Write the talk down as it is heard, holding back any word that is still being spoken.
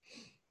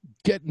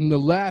Getting the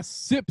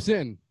last sips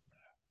in.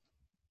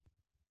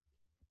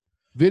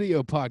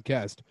 Video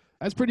podcast.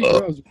 That's pretty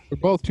gross. We're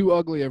both too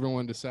ugly,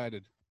 everyone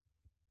decided.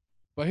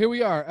 But here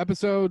we are,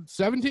 episode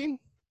 17?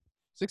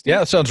 16? Yeah,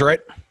 that sounds right.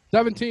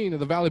 17 of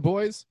the Valley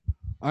Boys.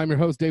 I'm your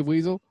host, Dave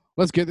Weasel.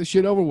 Let's get this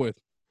shit over with.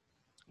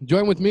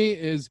 Join with me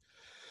is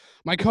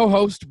my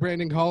co-host,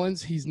 Brandon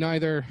Collins. He's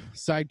neither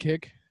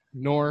sidekick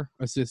nor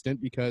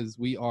assistant because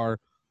we are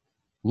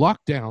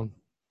locked down,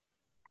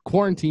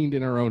 quarantined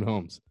in our own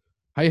homes.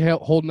 How you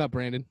holding up,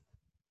 Brandon?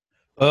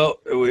 Well,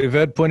 we've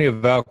had plenty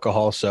of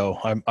alcohol, so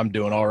I'm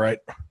doing all right.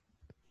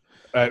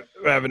 I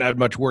haven't had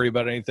much worry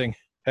about anything.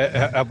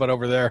 How about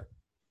over there?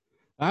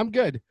 I'm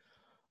good.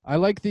 I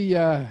like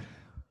the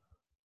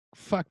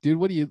fuck, dude.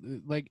 What do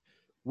you like?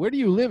 Where do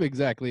you live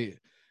exactly?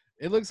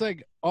 It looks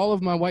like all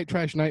of my white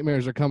trash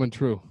nightmares are coming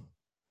true.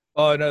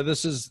 Oh no,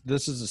 this is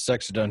a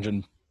sex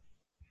dungeon.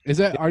 Is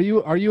that are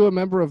you a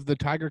member of the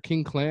Tiger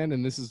King clan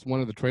and this is one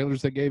of the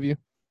trailers they gave you?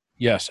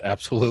 Yes,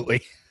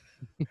 absolutely.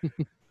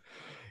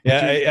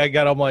 Yeah, I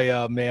got all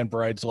my man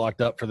brides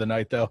locked up for the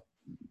night though.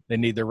 They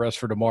need their rest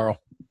for tomorrow.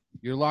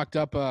 You're locked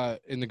up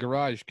in the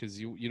garage because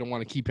you don't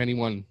want to keep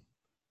anyone.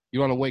 You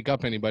want to wake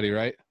up anybody,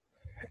 right?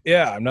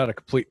 Yeah, I'm not a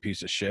complete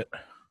piece of shit.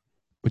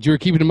 But you were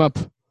keeping them up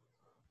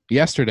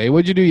yesterday.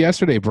 What'd you do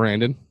yesterday,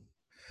 Brandon?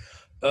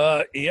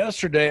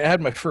 Yesterday I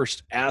had my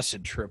first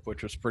acid trip,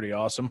 which was pretty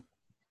awesome.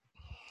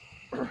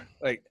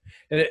 Like,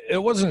 and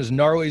it wasn't as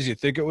gnarly as you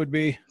think it would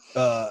be.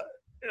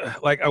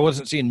 Like I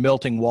wasn't seeing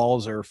melting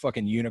walls or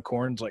fucking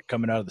unicorns like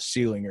coming out of the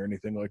ceiling or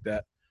anything like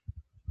that.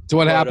 So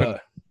what happened?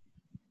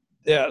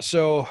 Yeah,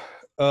 so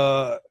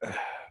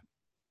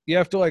you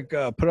have to like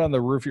put it on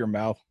the roof of your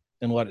mouth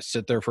and let it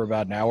sit there for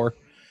about an hour,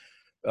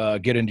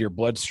 get into your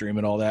bloodstream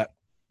and all that.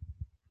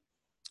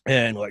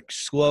 And like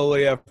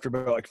slowly after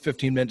about like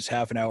 15 minutes,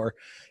 half an hour,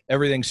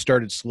 everything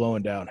started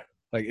slowing down.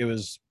 Like it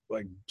was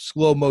like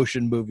slow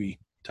motion movie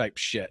type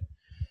shit.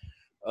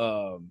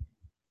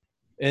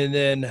 And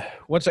then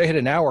once I hit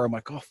an hour, I'm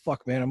like, oh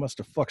fuck, man, I must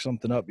have fucked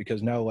something up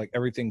because now like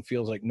everything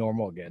feels like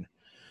normal again.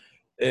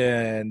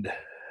 And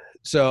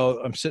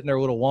so I'm sitting there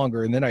a little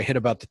longer, and then I hit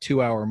about the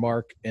 2-hour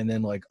mark, and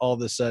then like all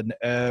of a sudden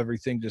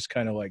everything just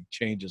kind of like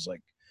changes.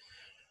 Like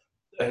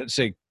I'd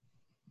say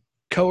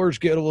colors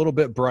get a little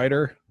bit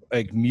brighter,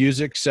 like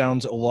music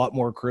sounds a lot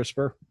more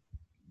crisper,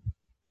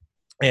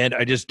 and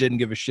I just didn't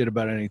give a shit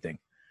about anything.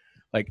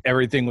 Like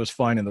everything was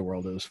fine in the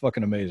world. It was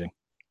fucking amazing.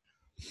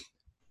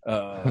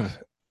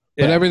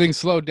 But everything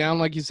slowed down,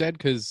 like you said,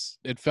 because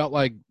it felt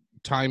like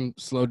time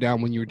slowed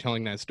down when you were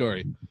telling that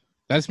story.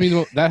 That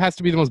has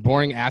to be the most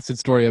boring acid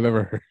story I've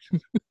ever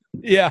heard.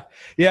 Yeah.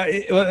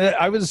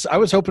 I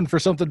was hoping for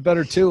something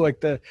better too.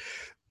 Like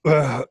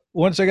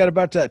once I got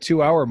about that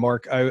 2-hour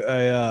mark,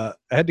 I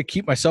had to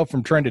keep myself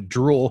from trying to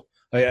drool.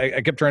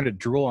 I kept trying to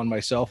drool on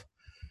myself,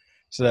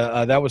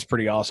 so that was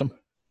pretty awesome.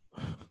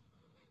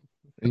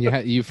 And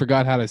you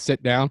forgot how to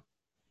sit down.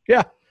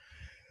 Yeah.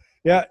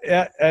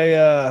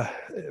 I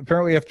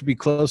apparently have to be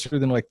closer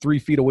than like 3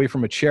 feet away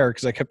from a chair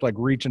because I kept like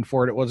reaching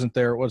for it. It wasn't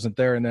there,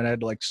 and then I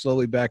had to like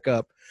slowly back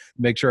up,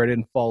 make sure I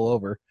didn't fall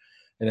over,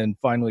 and then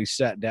finally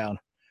sat down.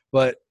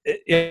 But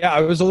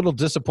I was a little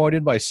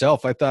disappointed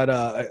myself. I thought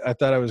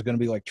I was going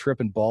to be like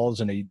tripping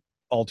balls in a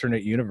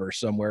alternate universe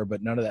somewhere,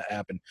 but none of that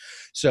happened.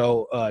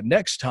 So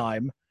next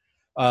time,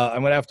 I'm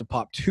going to have to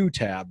pop 2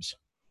 tabs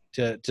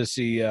to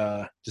see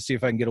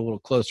if I can get a little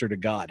closer to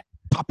God.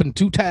 Popping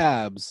 2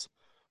 tabs.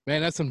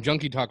 Man, that's some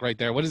junkie talk right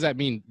there. What does that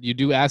mean? You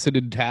do acid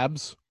in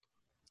tabs?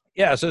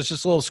 Yeah, so it's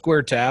just a little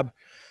square tab.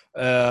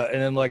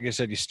 And then, like I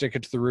said, you stick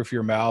it to the roof of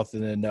your mouth,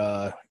 and then,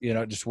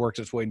 it just works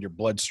its way in your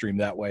bloodstream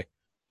that way.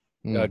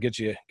 Gets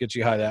you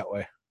high that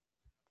way.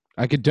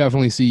 I could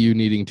definitely see you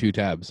needing 2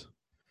 tabs.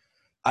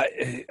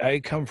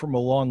 I come from a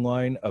long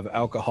line of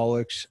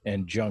alcoholics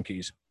and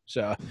junkies.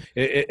 So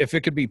if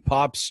it could be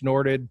popped,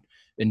 snorted,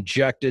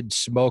 injected,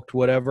 smoked,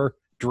 whatever,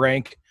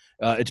 drank,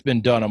 it's been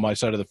done on my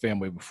side of the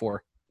family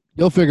before.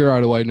 You'll figure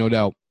out a way, no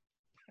doubt.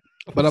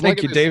 But I'm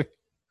Thank you, Dave.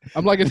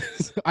 I'm like,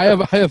 I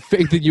have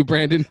faith in you,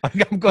 Brandon.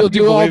 I'm glad you'll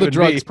do all the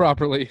drugs me.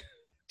 properly.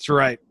 That's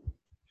right.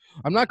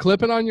 I'm not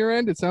clipping on your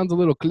end. It sounds a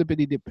little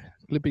clippity dip,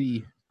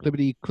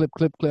 clippity clip.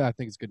 I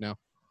think it's good now.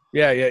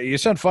 Yeah. You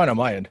sound fine on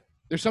my end.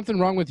 There's something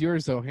wrong with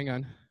yours though. Hang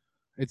on.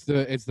 It's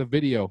the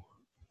video.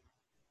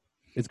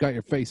 It's got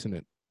your face in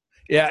it.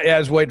 Yeah, I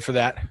was waiting for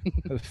that.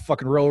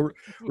 Fucking real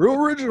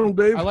original,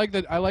 Dave. I like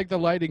the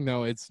lighting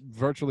though. It's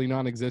virtually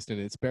non-existent.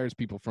 It spares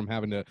people from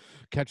having to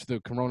catch the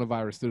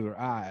coronavirus through their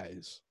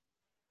eyes.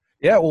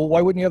 Yeah, well,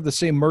 why wouldn't you have the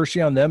same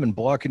mercy on them and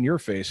blocking your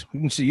face?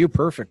 We can see you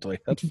perfectly.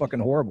 That's fucking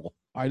horrible.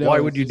 I know. Why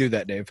would you do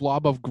that, Dave?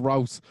 Blob of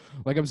gross.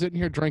 Like I'm sitting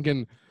here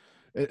drinking.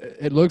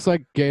 It looks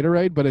like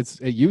Gatorade, but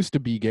it used to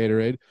be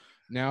Gatorade.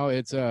 Now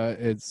it's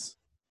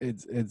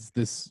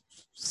this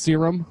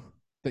serum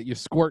that you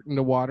squirt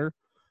into water.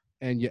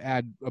 And you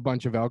add a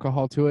bunch of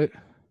alcohol to it.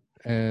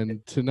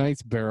 And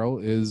tonight's barrel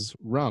is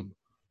rum.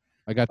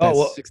 I got that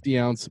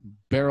 60-ounce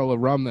barrel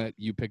of rum that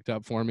you picked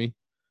up for me.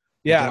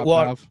 Yeah,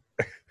 well,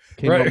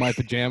 came out my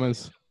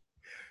pajamas.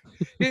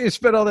 You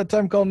spent all that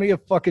time calling me a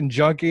fucking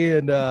junkie,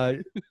 and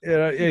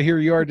here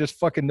you are just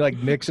fucking like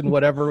mixing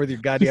whatever with your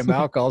goddamn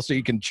alcohol so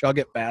you can chug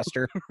it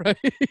faster. Right?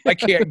 I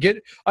can't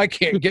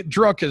get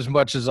drunk as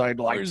much as I'd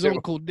like Where's to.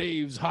 Uncle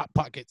Dave's Hot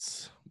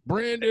Pockets?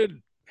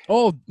 Brandon.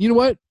 Oh, you know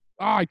what?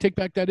 I take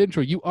back that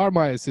intro. You are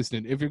my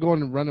assistant. If you're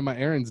going and running my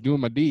errands,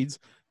 doing my deeds,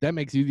 that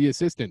makes you the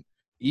assistant.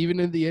 Even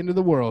at the end of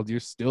the world, you're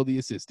still the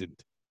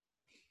assistant.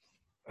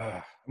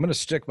 I'm gonna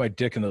stick my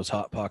dick in those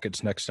Hot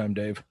Pockets next time,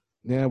 Dave.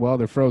 Yeah, well,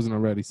 they're frozen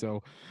already,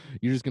 so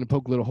you're just gonna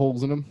poke little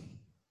holes in them.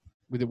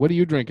 With it, what are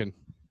you drinking?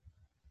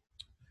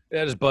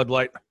 That is Bud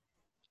Light.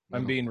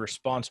 I'm being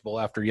responsible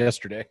after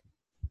yesterday.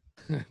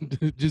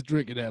 Just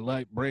drinking that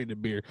light Brandon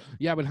beer.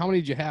 Yeah, but how many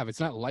did you have? It's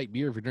not light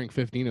beer if you drink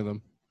 15 of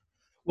them.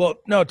 Well,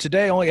 no,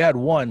 today I only had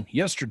one.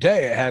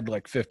 Yesterday I had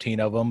like 15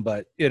 of them,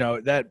 but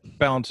that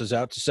balances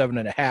out to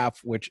 7.5,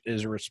 which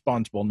is a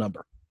responsible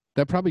number.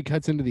 That probably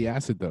cuts into the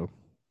acid though.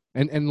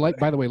 And light,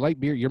 by the way, light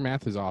beer, your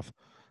math is off.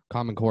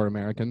 Common Core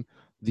American.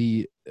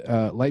 The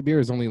light beer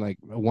is only like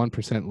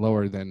 1%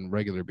 lower than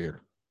regular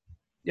beer.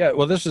 Yeah,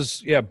 well, this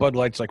is Bud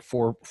Light's like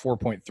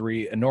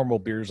 4.3, and normal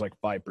beer is like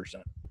 5%.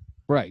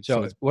 Right.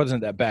 So it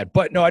wasn't that bad.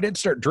 But no, I didn't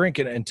start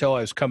drinking it until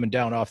I was coming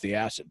down off the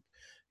acid.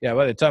 Yeah,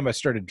 by the time I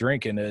started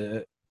drinking,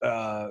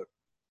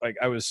 like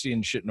I was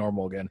seeing shit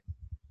normal again.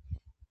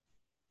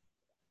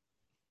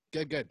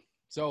 Good.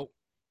 So,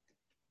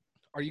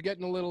 are you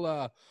getting a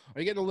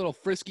little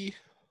frisky,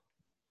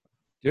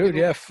 dude?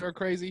 Yeah, stir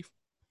crazy.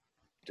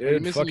 Dude, are you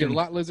missing fucking your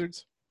lot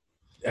lizards?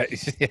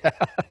 Yeah.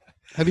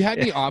 Have you had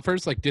any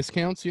offers like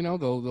discounts?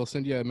 They'll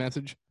send you a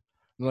message.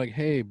 They're like,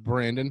 hey,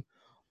 Brandon,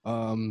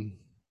 how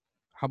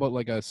about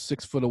like a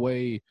 6 foot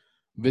away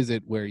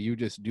visit where you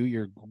just do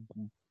your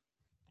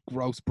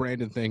gross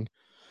Brandon thing,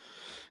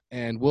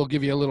 and we'll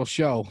give you a little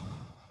show.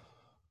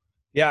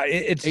 Yeah,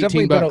 it's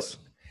 $18.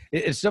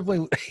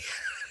 Definitely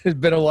it's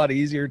been a lot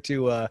easier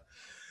to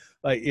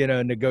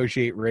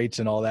negotiate rates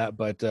and all that,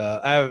 but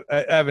I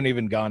haven't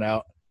even gone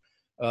out.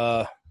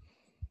 I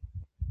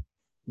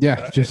go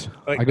to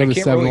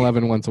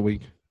 7-Eleven once a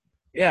week.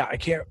 Yeah, I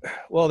can't.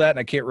 Well, that and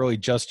I can't really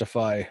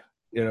justify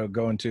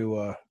going to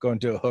a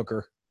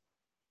hooker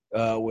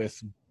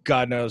with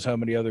God knows how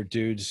many other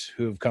dudes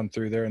who have come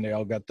through there, and they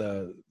all got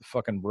the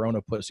fucking Rona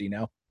pussy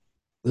now.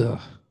 Ugh.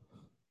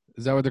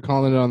 Is that what they're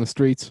calling it on the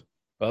streets?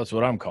 Well, that's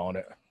what I'm calling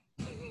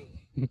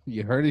it.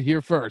 You heard it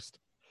here first.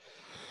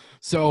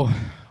 So,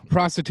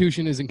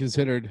 prostitution isn't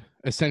considered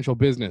essential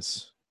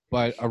business,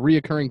 but a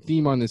reoccurring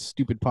theme on this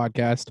stupid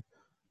podcast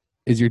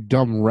is your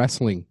dumb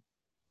wrestling.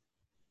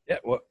 Yeah,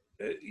 well,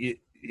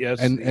 yes,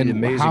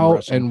 and how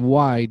wrestling. And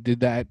why did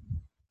that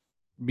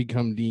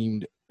become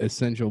deemed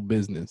essential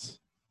business?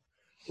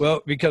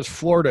 Well, because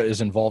Florida is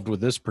involved with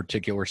this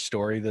particular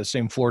story, the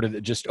same Florida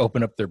that just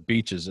opened up their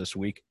beaches this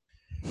week.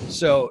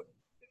 So,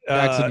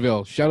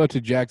 Jacksonville. Shout out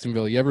to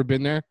Jacksonville. You ever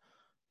been there?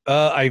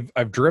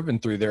 I've driven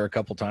through there a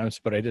couple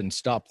times, but I didn't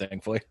stop,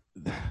 thankfully.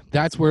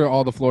 That's where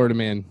all the Florida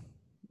man,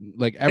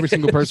 like every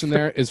single person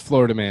there is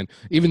Florida man.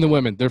 Even the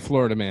women, they're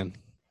Florida man.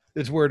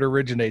 It's where it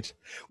originates.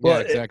 Well,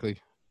 yeah, exactly.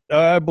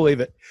 I believe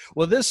it.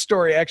 Well, this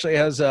story actually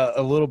has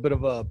a little bit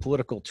of a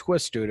political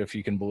twist to it, if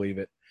you can believe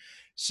it.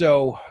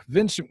 So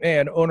Vince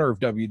McMahon, owner of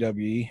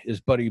WWE, is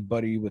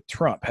buddy with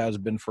Trump, has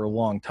been for a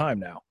long time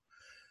now.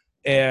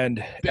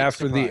 And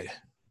after the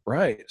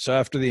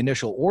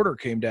initial order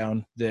came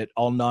down that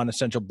all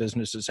non-essential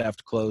businesses have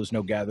to close,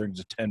 no gatherings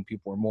of 10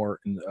 people or more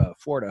in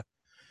Florida,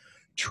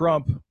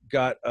 Trump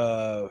got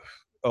a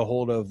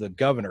hold of the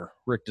governor,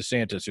 Rick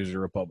DeSantis, who's a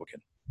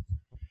Republican.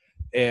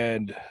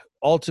 And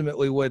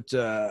ultimately what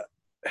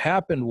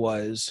happened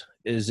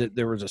is that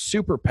there was a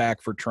super PAC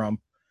for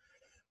Trump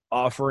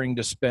offering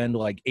to spend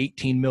like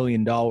 $18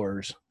 million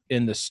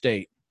in the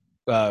state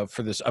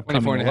for this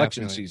upcoming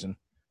election season.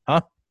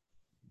 Huh?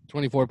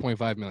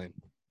 24.5 million.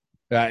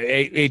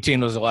 18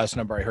 was the last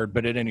number I heard,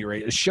 but at any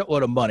rate, a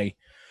shitload of money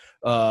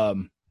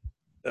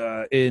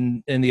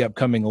in the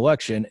upcoming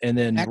election. And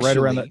then right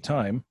around that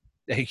time,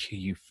 hey,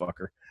 you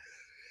fucker.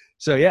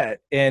 So yeah,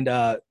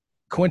 and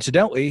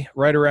coincidentally,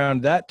 right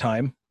around that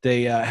time,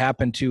 they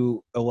happened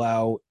to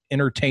allow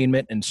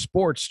entertainment and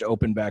sports to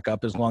open back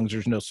up as long as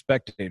there's no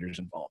spectators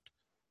involved.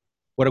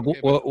 What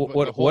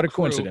a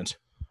coincidence.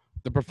 Crew,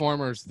 the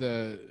performers,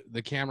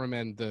 the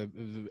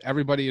cameramen,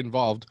 everybody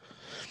involved,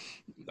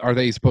 are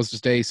they supposed to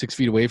stay 6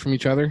 feet away from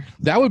each other?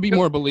 That would be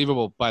more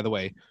believable, by the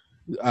way.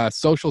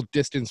 Social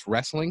distance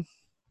wrestling.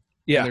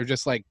 Yeah. They're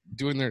just like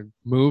doing their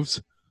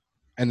moves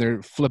and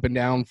they're flipping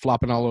down,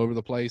 flopping all over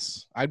the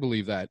place. I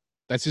believe that.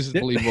 That's just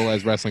as believable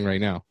as wrestling right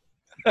now.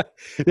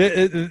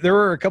 There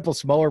were a couple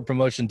smaller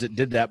promotions that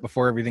did that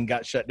before everything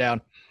got shut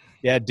down.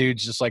 Yeah,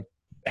 dudes just like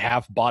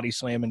half body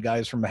slamming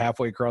guys from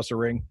halfway across the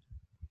ring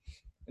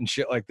and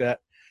shit like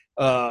that.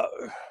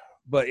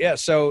 But yeah,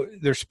 so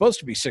they're supposed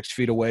to be 6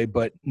 feet away,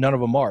 but none of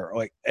them are.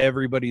 Like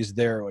everybody's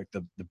there, like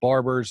the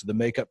barbers, the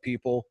makeup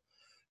people.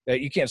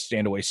 You can't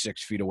stand away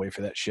 6 feet away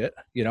for that shit,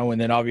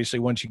 And then obviously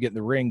once you get in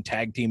the ring,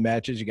 tag team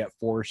matches, you got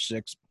 4,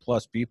 6+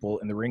 people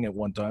in the ring at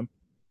one time.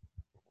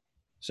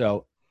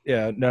 So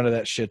Yeah, none of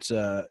that shit's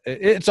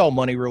it's all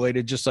money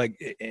related, just like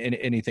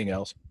anything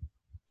else.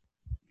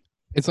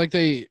 It's like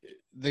they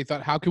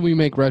thought, how can we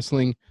make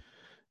wrestling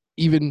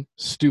even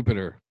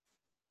stupider?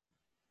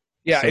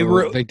 Yeah,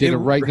 So they did it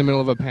right in the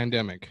middle of a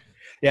pandemic.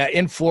 Yeah,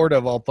 in Florida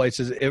of all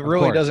places, it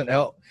really doesn't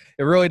help.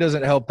 It really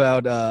doesn't help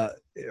out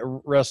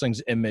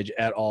wrestling's image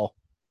at all.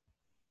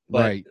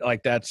 But right,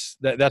 like that's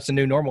a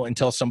new normal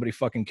until somebody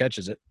fucking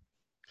catches it.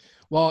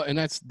 Well, and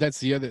that's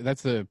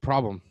the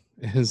problem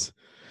is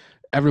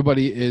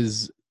everybody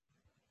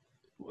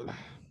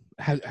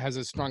has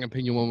a strong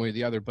opinion one way or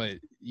the other, but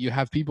you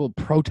have people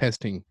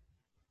protesting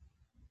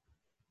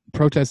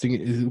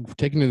is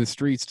taking to the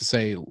streets to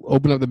say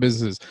open up the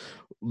businesses.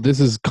 This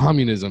is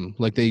communism.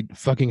 Like they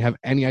fucking have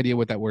any idea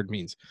what that word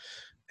means.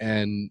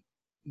 And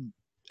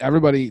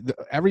every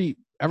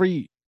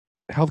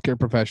healthcare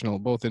professional,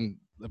 both in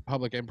the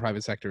public and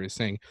private sector, is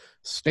saying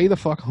stay the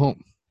fuck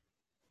home.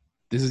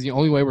 This is the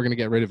only way we're going to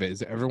get rid of it, is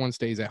that everyone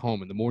stays at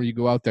home. And the more you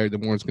go out there, the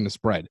more it's going to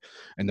spread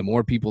and the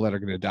more people that are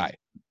going to die.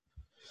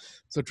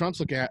 So Trump's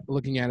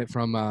looking at it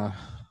from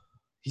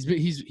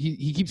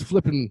he keeps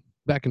flipping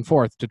back and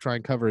forth to try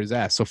and cover his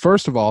ass. So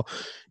first of all,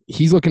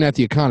 he's looking at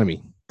the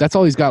economy. That's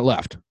all he's got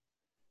left.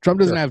 Trump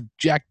doesn't have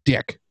jack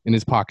dick in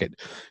his pocket.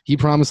 He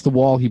promised the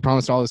wall. He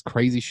promised all this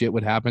crazy shit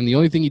would happen. The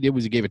only thing he did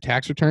was he gave a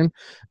tax return,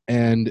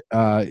 and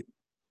the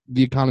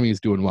economy is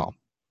doing well.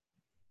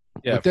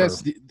 Yeah,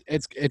 but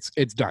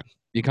it's done.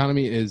 The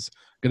economy is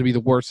going to be the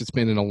worst it's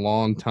been in a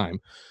long time.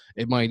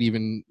 It might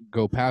even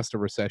go past a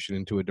recession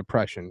into a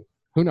depression.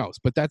 Who knows?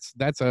 But that's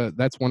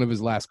one of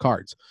his last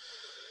cards.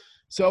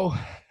 So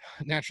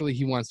naturally,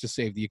 he wants to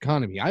save the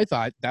economy. I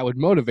thought that would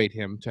motivate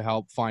him to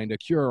help find a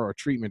cure or a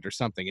treatment or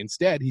something.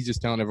 Instead, he's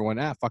just telling everyone,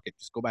 fuck it,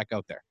 just go back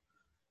out there.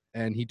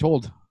 And he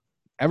told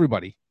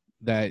everybody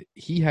that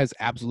he has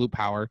absolute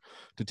power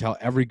to tell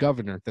every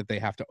governor that they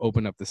have to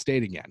open up the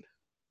state again.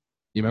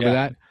 You remember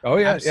that? Oh,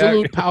 yeah.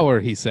 Absolute power,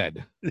 he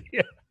said.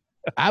 Yeah.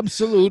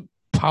 Absolute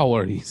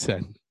power, he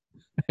said.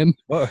 And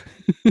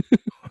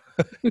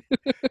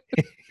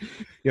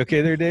you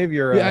okay there, Dave?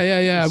 You're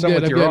yeah. I'm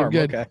good. I'm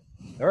good. Okay.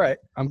 All right.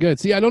 I'm good.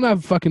 See, I don't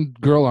have fucking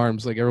girl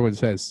arms like everyone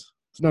says.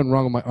 There's nothing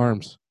wrong with my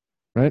arms,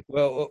 right?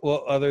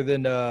 Well, other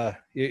than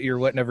you're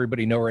letting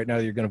everybody know right now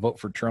you're going to vote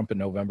for Trump in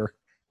November.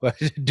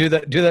 Do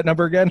that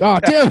number again. Oh,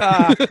 damn.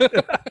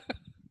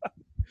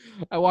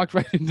 I walked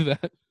right into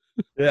that.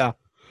 Yeah.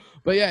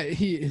 But yeah,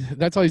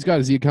 that's all he's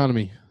got is the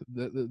economy.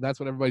 That's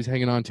what everybody's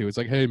hanging on to. It's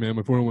like, hey, man,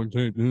 my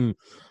 401k.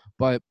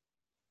 But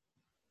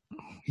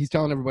he's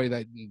telling everybody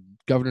that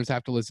governors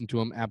have to listen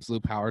to him,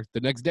 absolute power.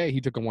 The next day,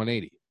 he took a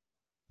 180.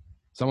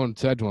 Someone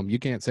said to him, you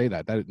can't say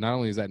that. That not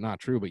only is that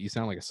not true, but you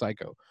sound like a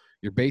psycho.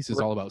 Your base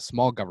is all about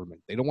small government.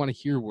 They don't want to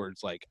hear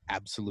words like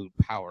absolute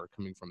power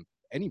coming from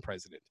any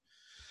president.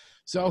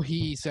 So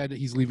he said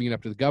he's leaving it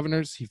up to the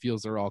governors. He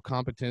feels they're all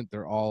competent,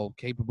 they're all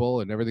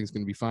capable, and everything's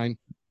going to be fine.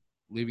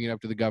 Leaving it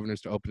up to the governors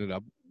to open it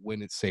up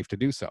when it's safe to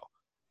do so.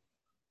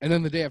 And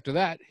then the day after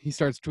that, he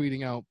starts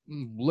tweeting out,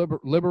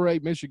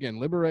 liberate Michigan,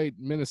 liberate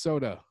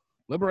Minnesota,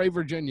 liberate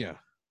Virginia.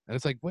 And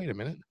it's like, wait a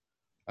minute.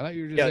 I thought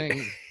you were just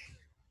saying...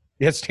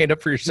 You have to stand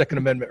up for your Second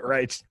Amendment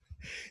rights.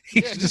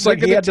 He's just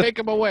like, he had to take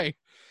them away.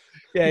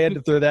 Yeah, he had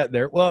to throw that in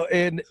there. Well,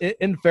 in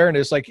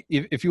fairness, like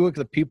if you look at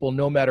the people,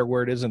 no matter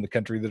where it is in the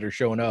country that are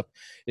showing up,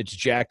 it's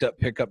jacked up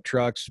pickup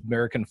trucks,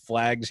 American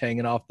flags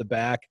hanging off the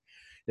back.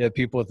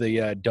 People with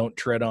the "Don't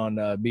Tread on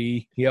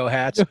Me"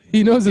 hats.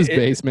 He knows his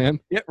base, man.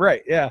 Yeah,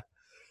 right. Yeah,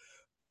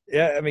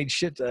 yeah. I mean,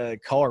 shit.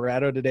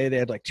 Colorado today, they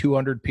had like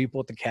 200 people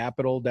at the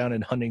Capitol. Down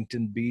in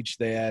Huntington Beach,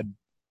 they had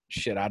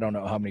shit. I don't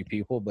know how many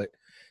people, but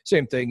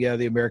same thing. Yeah,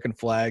 the American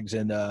flags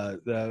and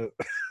the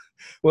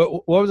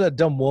what was that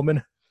dumb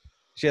woman?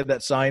 She had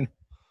that sign.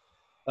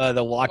 The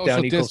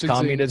lockdown equals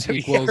communism.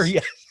 Equals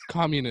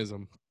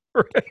communism.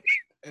 Right.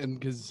 And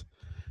because,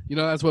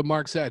 that's what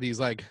Mark said. He's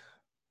like,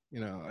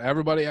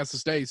 everybody has to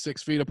stay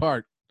 6 feet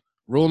apart.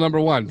 Rule number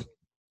 1.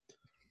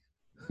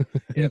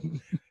 Yeah.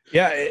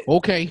 Yeah.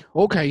 Okay.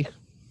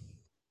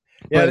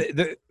 Yeah,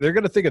 they're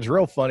gonna think it's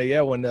real funny.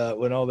 Yeah, when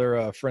all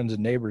their friends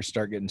and neighbors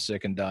start getting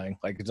sick and dying,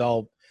 like it's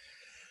all.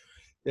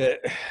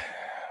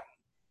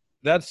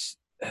 That's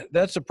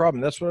the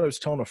problem. That's what I was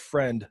telling a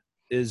friend.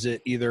 Is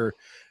it either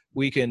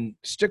we can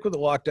stick with the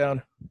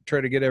lockdown, try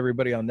to get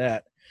everybody on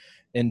that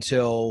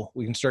until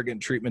we can start getting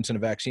treatments and a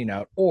vaccine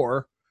out,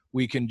 or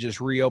we can just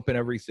reopen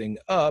everything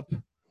up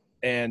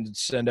and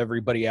send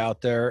everybody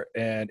out there,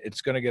 and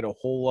it's going to get a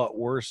whole lot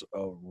worse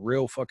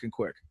real fucking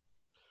quick.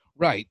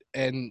 Right.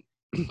 And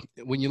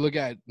when you look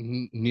at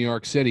New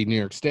York City, New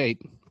York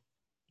State,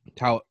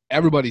 how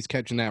everybody's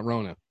catching that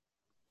Rona.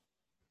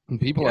 And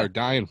people are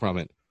dying from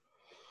it.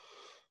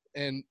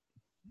 And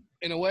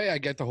in a way, I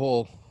get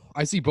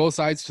I see both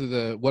sides to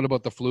the what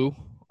about the flu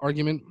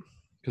argument.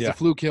 Because the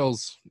flu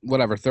kills,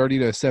 30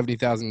 to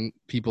 70,000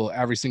 people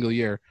every single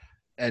year.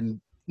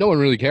 And no one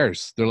really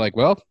cares. They're like,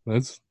 well,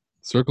 that's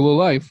circle of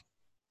life.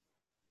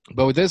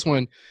 But with this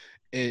one,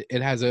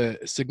 it has a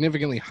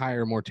significantly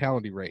higher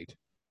mortality rate.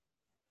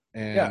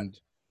 And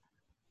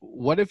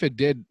what if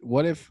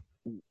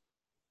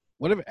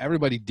what if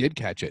everybody did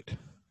catch it?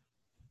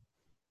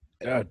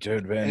 Oh,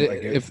 dude, man.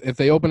 Like, If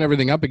they open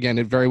everything up again,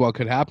 it very well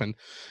could happen.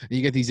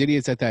 You get these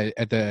idiots at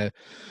the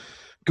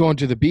going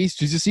to the beach.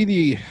 Did you see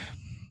the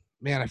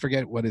man? I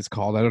forget what it's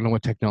called. I don't know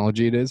what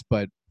technology it is,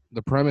 but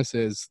the premise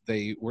is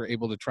they were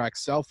able to track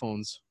cell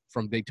phones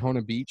from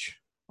Daytona Beach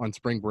on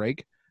spring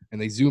break,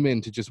 and they zoom in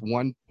to just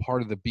one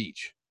part of the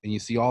beach, and you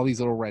see all these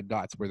little red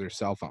dots where there's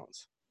cell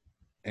phones,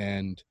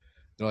 and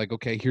they're like,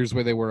 okay, here's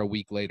where they were a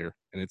week later,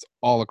 and it's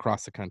all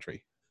across the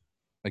country,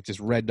 like just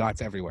red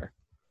dots everywhere.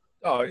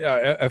 oh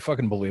yeah, I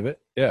fucking believe it.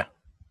 Yeah.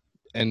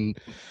 And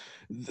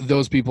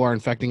those people are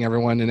infecting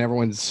everyone, and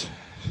everyone's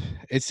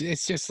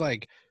it's just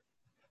like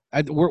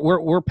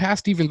we're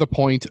past even the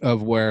point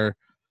of where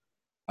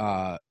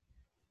the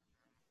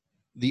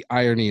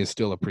irony is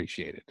still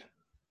appreciated,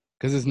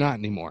 because it's not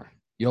anymore.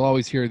 You'll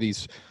always hear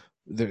these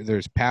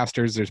there's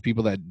pastors, there's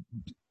people that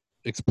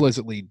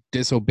explicitly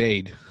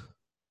disobeyed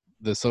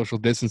the social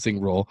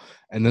distancing rule,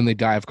 and then they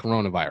die of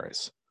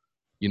coronavirus.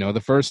 You know,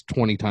 the first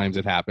 20 times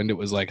it happened, it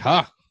was like,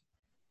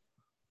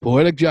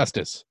 poetic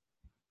justice.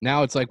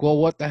 Now it's like, well,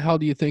 what the hell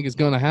do you think is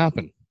going to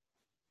happen?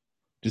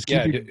 Just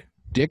keep your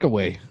dick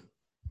away.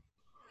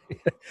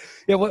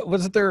 Yeah,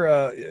 wasn't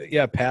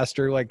there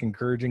pastor like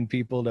encouraging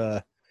people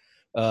to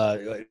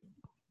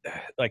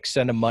like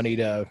send him money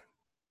to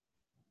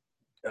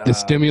the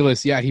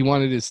stimulus? Yeah, he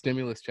wanted his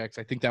stimulus checks.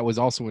 I think that was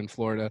also in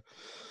Florida.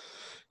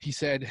 He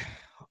said,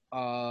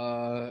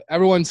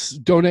 everyone's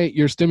donate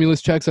your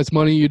stimulus checks. That's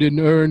money you didn't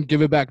earn.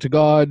 Give it back to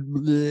God.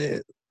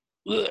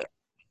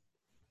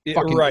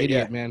 Fucking right,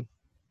 idiot, man.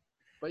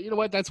 But you know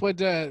what? That's what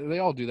they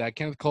all do that.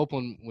 Kenneth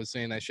Copeland was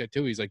saying that shit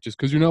too. He's like, just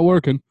because you're not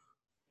working,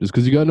 just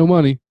because you got no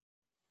money,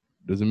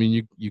 doesn't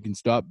mean you can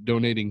stop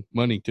donating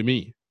money to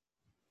me.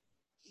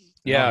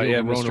 Yeah,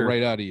 Rona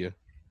right out of you.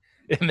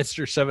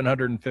 Mr.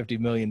 $750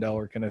 million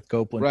Kenneth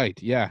Copeland. Right,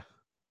 yeah.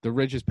 The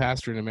richest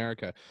pastor in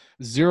America.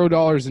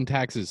 $0 in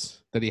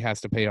taxes that he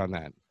has to pay on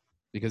that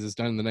because it's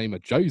done in the name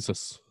of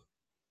Jesus.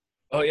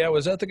 Oh, yeah.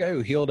 Was that the guy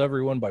who healed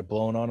everyone by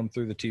blowing on him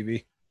through the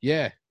TV?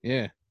 Yeah.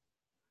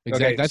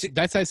 Exactly. Okay,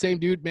 that's that same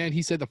dude, man.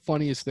 He said the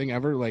funniest thing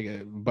ever, like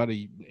about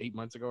 8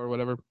 months ago or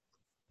whatever.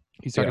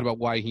 He's talking about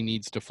why he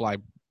needs to fly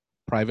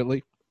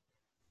privately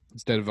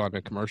instead of on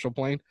a commercial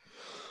plane.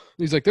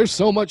 He's like, there's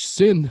so much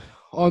sin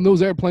on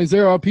those airplanes.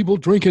 There are people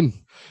drinking.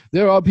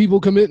 There are people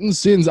committing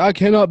sins. I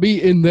cannot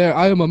be in there.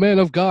 I am a man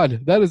of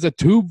God. That is a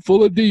tube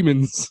full of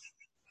demons.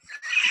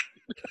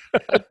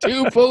 A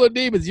tube full of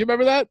demons. You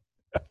remember that?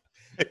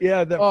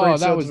 Yeah. That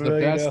was the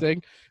best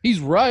thing. He's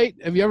right.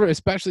 Have you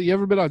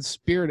ever been on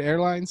Spirit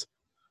Airlines?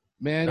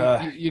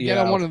 Man, you get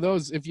on one of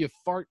those. If you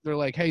fart, they're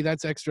like, hey,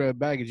 that's extra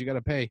baggage. You got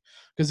to pay.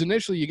 Because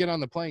initially you get on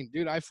the plane.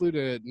 Dude, I flew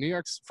to New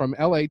York, from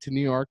LA to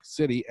New York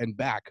City and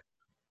back,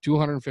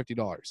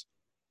 $250.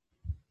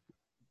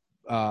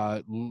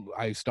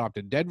 I stopped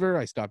in Denver.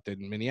 I stopped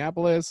in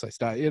Minneapolis.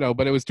 But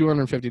it was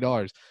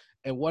 $250.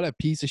 And what a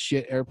piece of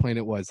shit airplane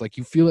it was. Like,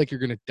 you feel like you're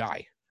going to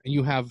die. And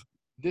you have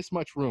this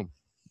much room.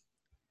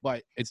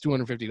 But it's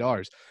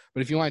 $250.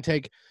 But if you want to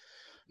take,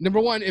 number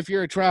one, if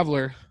you're a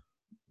traveler,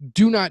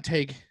 do not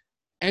take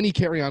any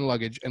carry-on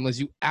luggage unless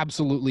you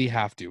absolutely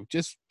have to.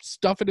 Just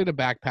stuff it in a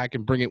backpack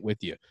and bring it with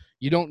you.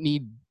 You don't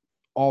need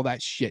all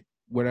that shit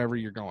wherever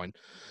you're going.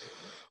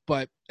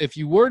 But if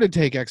you were to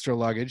take extra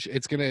luggage,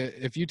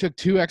 if you took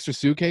 2 extra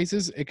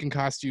suitcases, it can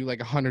cost you like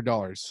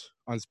 $100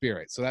 on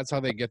Spirit. So that's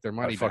how they get their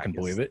money back. I fucking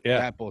believe it. Yeah.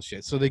 That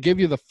bullshit. So they give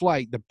you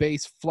the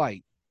base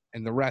flight,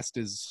 and the rest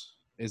is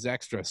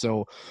extra.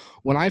 So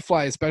when I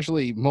fly,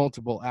 especially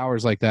multiple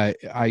hours like that,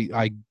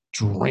 I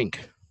drink.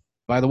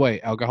 By the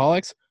way,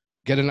 alcoholics,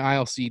 get an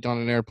aisle seat on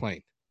an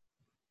airplane.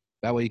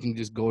 That way you can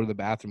just go to the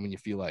bathroom when you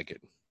feel like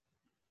it.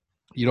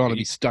 You don't want to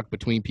be stuck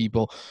between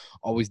people,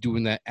 always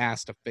doing that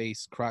ass to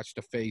face, crotch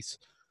to face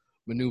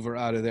maneuver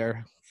out of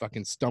there,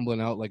 fucking stumbling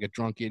out like a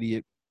drunk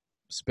idiot,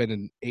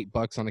 spending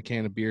 $8 on a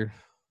can of beer.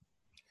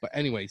 But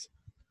anyways,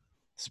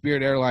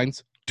 Spirit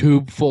Airlines,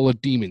 tube full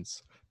of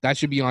demons. That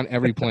should be on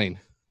every plane.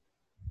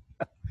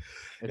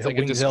 It's like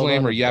a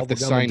disclaimer. You have to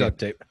sign it.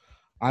 Tape.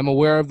 I'm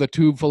aware of the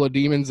tube full of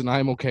demons, and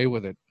I'm okay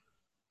with it.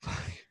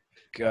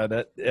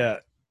 God,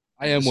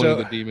 I am one of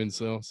the demons,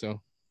 so.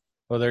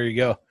 Well, there you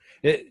go.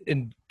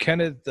 And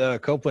Kenneth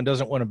Copeland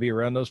doesn't want to be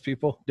around those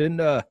people.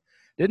 Didn't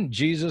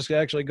Jesus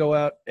actually go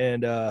out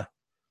and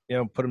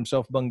put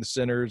himself among the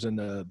sinners and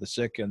the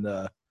sick and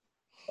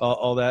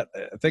all that?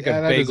 I think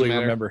I vaguely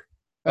remember.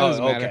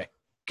 Okay.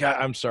 God,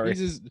 I'm sorry.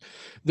 Jesus,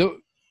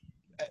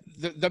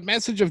 the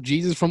message of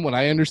Jesus, from what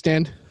I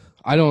understand,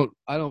 I don't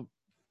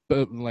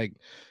like.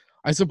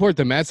 I support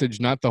the message,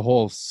 not the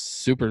whole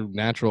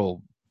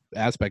supernatural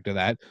aspect of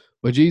that.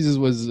 But Jesus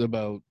was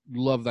about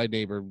love thy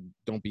neighbor,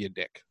 don't be a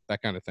dick,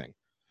 that kind of thing.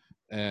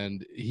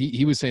 And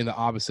he was saying the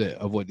opposite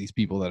of what these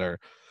people that are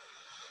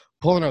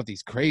pulling out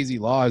these crazy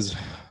laws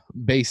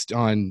based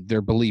on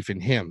their belief in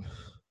him,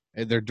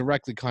 and they're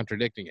directly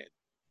contradicting it.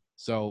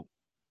 So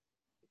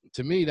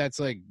to me, that's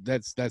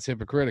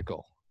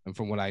hypocritical. And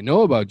from what I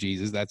know about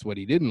Jesus, that's what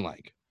he didn't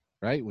like,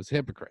 right? Was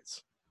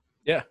hypocrites.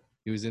 Yeah.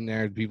 He was in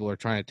there. People are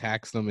trying to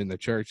tax them in the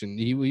church, and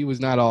he was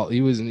not all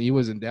he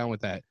wasn't down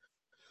with that.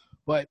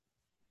 But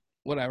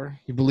whatever,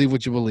 you believe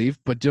what you believe,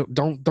 but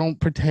don't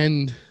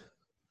pretend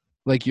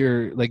like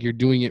you're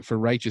doing it for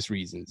righteous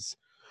reasons,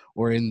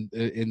 or in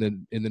the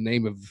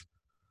name of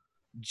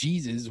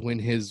Jesus when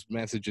his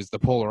message is the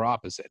polar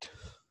opposite.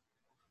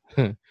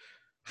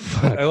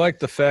 I like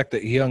the fact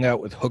that he hung out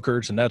with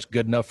hookers, and that's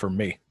good enough for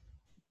me.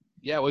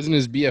 Yeah, wasn't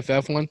his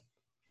BFF one?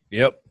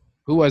 Yep.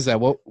 Who was that?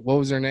 What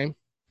was her name?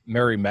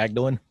 Mary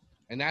Magdalene.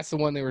 And that's the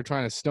one they were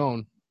trying to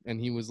stone, and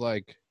he was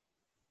like,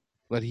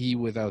 "Let he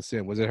without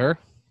sin." Was it her?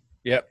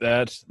 Yep,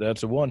 that's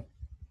the one.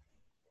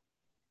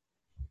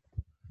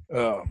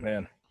 Oh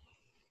man,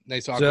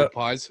 nice awkward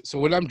pause. So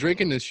when I'm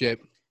drinking this shit,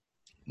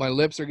 my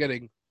lips are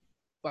getting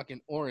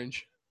fucking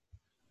orange,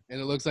 and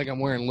it looks like I'm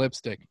wearing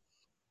lipstick.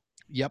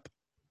 Yep,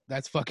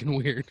 that's fucking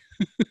weird.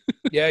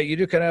 Yeah, you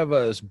do kind of have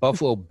a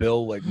Buffalo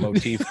Bill like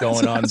motif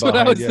going on. That's what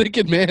I was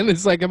thinking, man.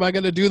 It's like, am I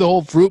gonna do the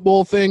whole fruit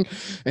bowl thing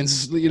and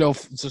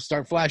so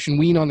start flashing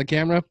weed on the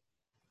camera?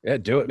 Yeah,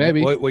 do it.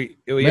 Maybe. Wait,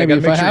 maybe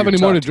if I have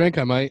any more to drink,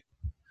 I might.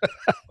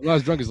 I'm not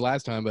as drunk as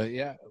last time, but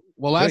yeah.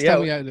 Well, last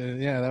time we had,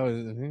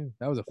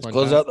 that was a fun.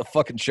 Close out the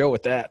fucking show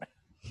with that.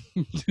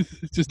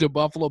 Just a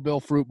Buffalo Bill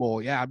fruit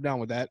bowl. Yeah, I'm down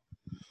with that.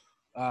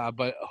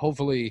 But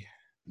hopefully,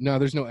 no,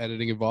 there's no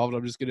editing involved.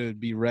 I'm just gonna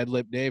be Red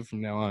Lip Dave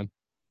from now on.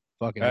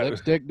 Fucking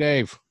lipstick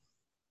Dave.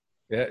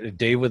 Yeah,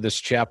 Dave with his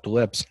chapped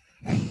lips.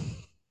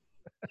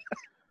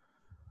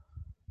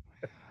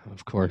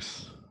 Of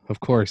course.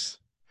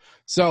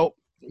 So,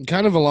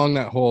 kind of along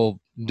that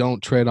whole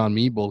 "don't tread on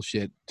me"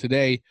 bullshit.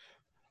 Today,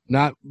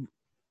 not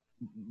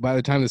by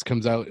the time this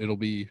comes out, it'll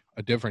be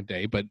a different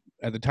day. But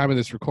at the time of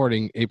this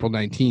recording, April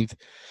 19th,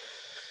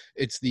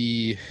 it's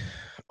the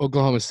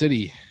Oklahoma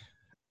City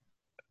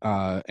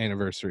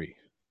anniversary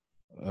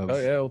of,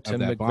 Tim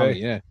that McVeigh. bombing.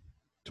 Yeah,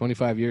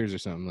 25 years or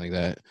something like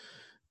that.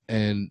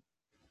 And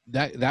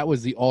that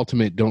was the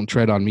ultimate "don't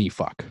tread on me"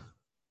 fuck.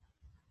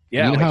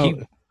 Yeah, you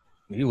know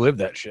he lived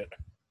that shit.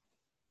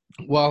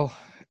 Well,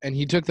 and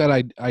he took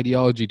that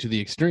ideology to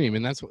the extreme,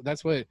 and that's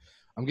what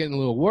I'm getting a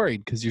little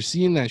worried, because you're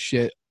seeing that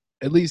shit,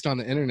 at least on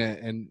the internet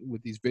and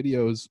with these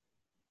videos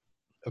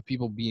of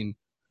people being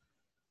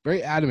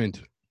very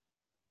adamant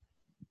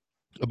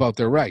about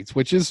their rights,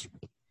 which is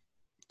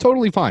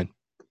totally fine.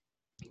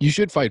 You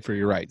should fight for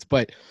your rights,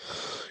 but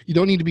you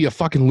don't need to be a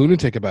fucking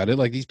lunatic about it.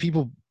 Like these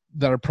people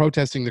that are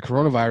protesting the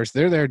coronavirus,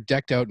 they're there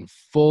decked out in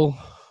full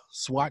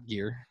SWAT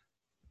gear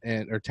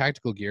or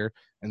tactical gear,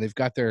 and they've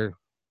got their,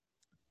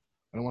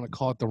 I don't want to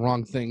call it the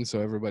wrong thing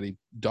so everybody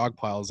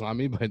dogpiles on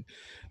me, but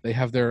they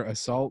have their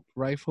assault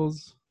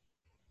rifles.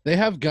 They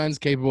have guns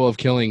capable of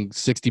killing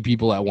 60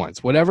 people at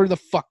once. Whatever the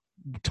fuck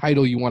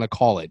title you want to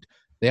call it.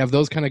 They have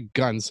those kind of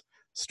guns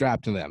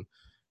strapped to them.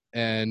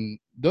 And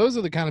those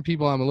are the kind of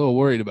people I'm a little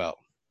worried about.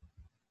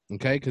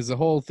 Okay? Because the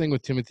whole thing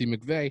with Timothy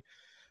McVeigh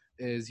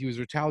is he was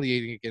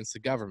retaliating against the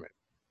government.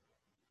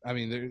 I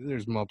mean,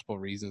 there's multiple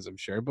reasons, I'm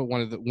sure, but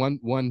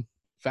one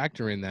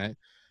factor in that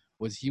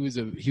was he was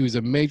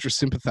a major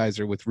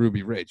sympathizer with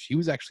Ruby Ridge. He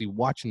was actually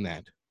watching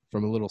that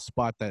from a little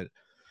spot that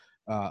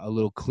a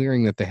little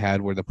clearing that they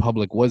had where the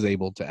public was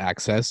able to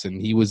access, and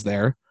he was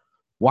there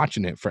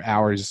watching it for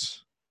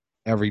hours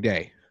every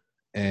day.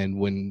 And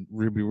when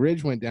Ruby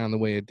Ridge went down the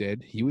way it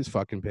did, he was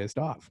fucking pissed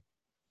off.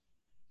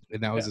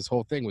 And that was his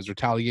whole thing, was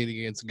retaliating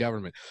against the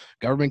government.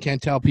 Government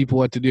can't tell people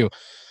what to do.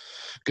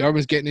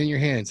 Government's getting in your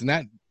hands. And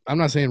that, I'm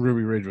not saying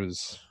Ruby Ridge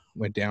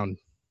went down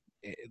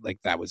like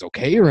that was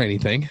okay or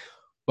anything,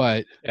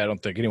 but I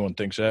don't think anyone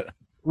thinks that.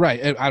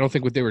 Right. I don't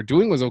think what they were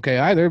doing was okay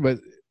either, but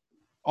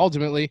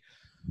ultimately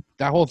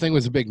that whole thing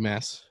was a big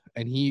mess,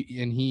 and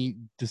he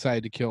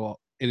decided to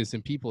kill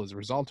innocent people as a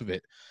result of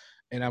it.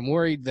 And I'm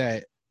worried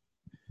that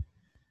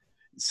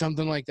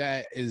something like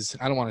that is,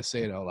 I don't want to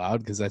say it out loud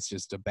because that's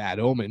just a bad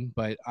omen,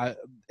 but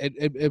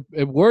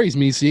it worries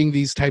me seeing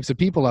these types of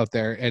people out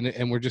there,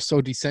 and we're just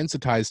so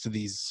desensitized to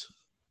these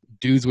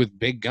dudes with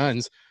big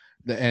guns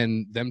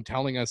and them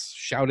telling us,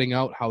 shouting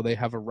out how they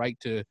have a right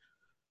to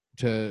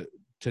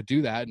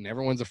do that, and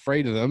everyone's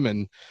afraid of them,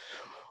 and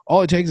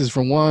all it takes is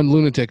for one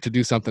lunatic to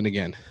do something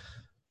again,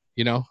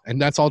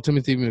 and that's all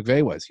Timothy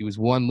McVeigh was. He was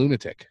one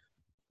lunatic,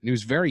 and he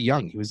was very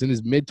young. He was in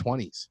his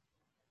mid-20s.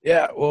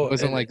 Yeah, well, it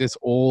wasn't like this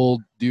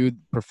old dude,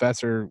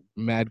 professor,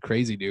 mad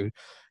crazy dude.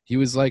 He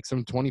was like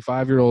some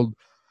 25-year-old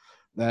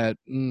that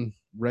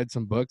read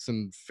some books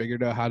and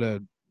figured out how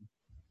to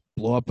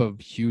blow up a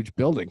huge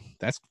building.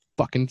 That's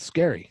fucking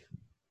scary.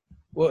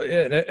 Well,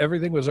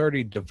 everything was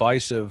already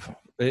divisive.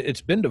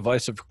 It's been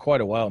divisive for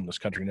quite a while in this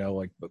country now.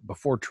 Like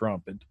before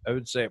Trump, I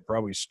would say it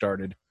probably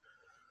started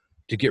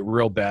to get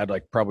real bad,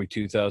 like probably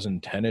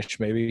 2010-ish,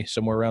 maybe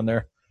somewhere around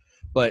there.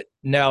 But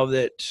now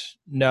that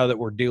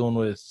we're dealing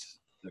with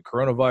the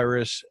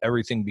coronavirus,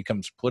 everything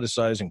becomes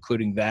politicized,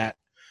 including that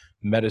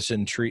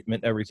medicine,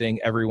 treatment, everything.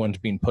 Everyone's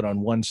being put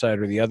on one side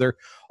or the other.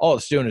 All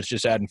it's doing is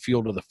just adding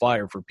fuel to the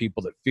fire for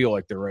people that feel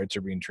like their rights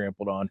are being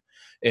trampled on,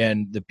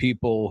 and the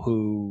people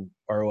who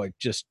are like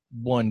just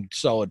one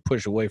solid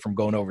push away from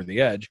going over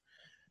the edge.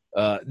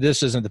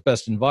 This isn't the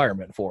best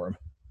environment for them.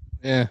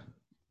 Yeah.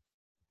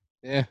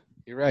 Yeah.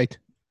 You're right.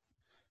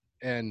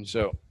 And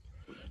So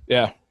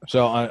yeah.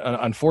 So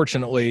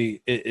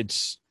unfortunately,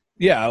 it's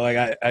yeah.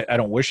 Like I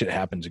don't wish it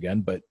happens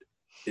again, but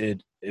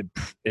it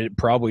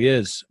probably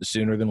is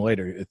sooner than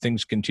later. If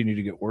things continue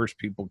to get worse,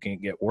 people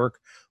can't get work,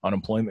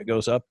 unemployment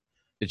goes up.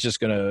 It's just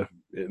gonna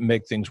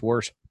make things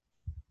worse.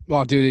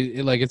 well,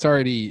 dude, like it's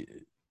already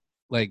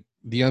like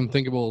the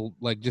unthinkable.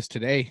 Like just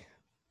today,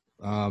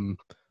 um,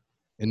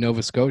 in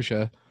Nova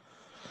Scotia,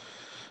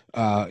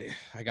 I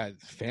got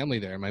family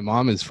there. My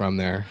mom is from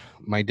there.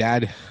 My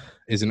dad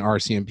is an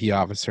RCMP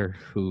officer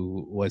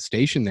who was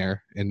stationed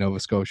there in Nova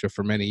Scotia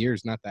for many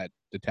years. Not that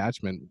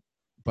detachment,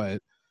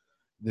 but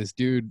this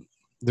dude.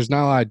 There's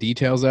not a lot of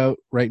details out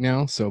right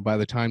now. So by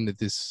the time that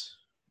this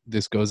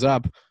goes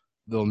up,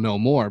 they'll know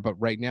more. But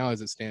right now,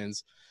 as it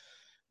stands,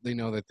 they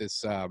know that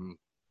this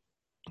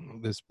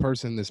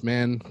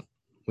man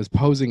was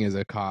posing as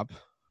a cop,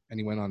 and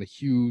he went on a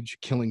huge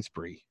killing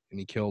spree, and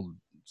he killed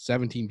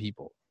 17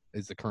 people.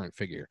 Is the current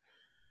figure,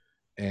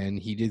 and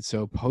he did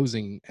so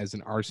posing as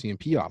an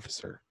RCMP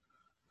officer.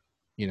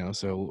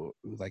 So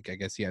like I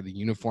guess he had the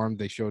uniform.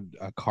 They showed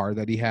a car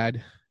that he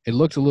had. It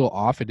looked a little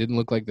off. It didn't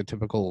look like the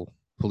typical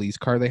police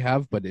car they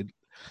have, but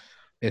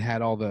it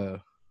had all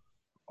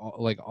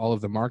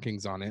of the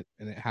markings on it,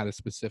 and it had a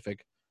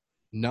specific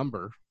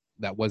number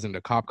that wasn't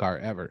a cop car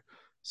ever.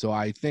 So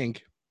I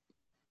think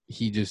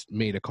he just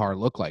made a car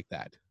look like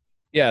that.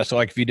 Yeah. So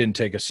like if you didn't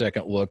take a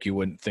second look, you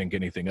wouldn't think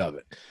anything of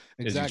it as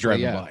you're Exactly.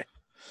 driving Yeah. by.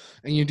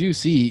 And you do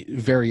see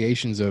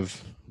variations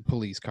of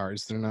police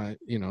cars. They're not,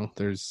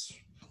 it's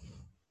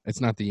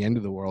not the end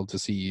of the world to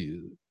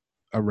see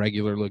a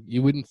regular look.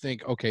 You wouldn't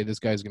think, okay, this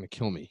guy's going to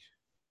kill me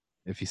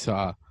if you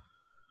saw,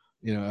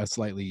 a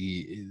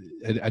slightly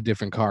a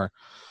different car.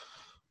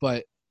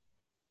 But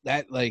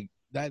that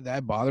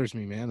bothers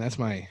me, man. That's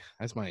my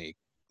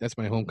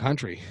home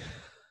country.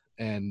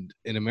 And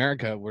in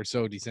America, we're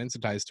so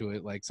desensitized to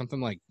it. Like something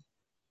like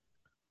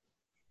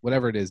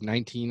whatever it is,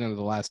 19 out of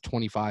the last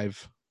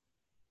 25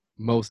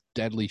 most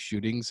deadly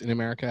shootings in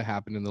America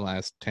happened in the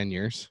last 10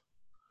 years.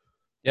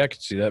 Yeah, I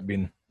could see that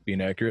being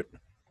accurate.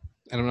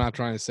 And I'm not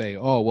trying to say,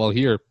 oh, well,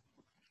 here,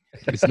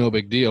 it's no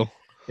big deal.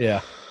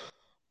 Yeah.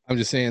 I'm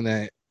just saying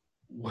that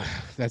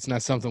that's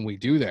not something we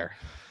do there.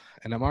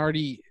 And I'm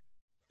already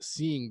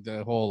seeing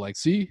the whole, like,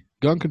 see,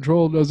 gun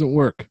control doesn't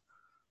work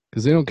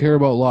because they don't care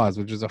about laws,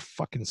 which is a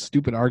fucking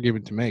stupid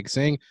argument to make.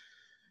 Saying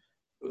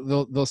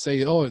they'll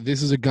say, oh,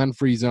 this is a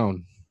gun-free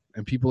zone.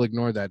 And people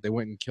ignore that. They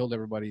went and killed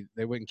everybody.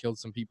 They went and killed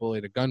some people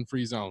in a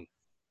gun-free zone.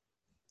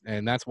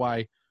 And that's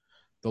why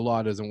the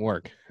law doesn't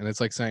work. And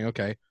it's like saying,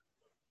 okay,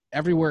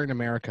 everywhere in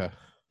America,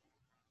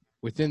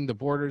 within the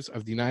borders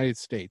of the United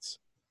States,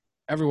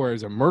 everywhere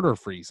is a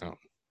murder-free zone.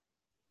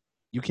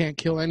 You can't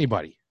kill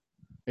anybody.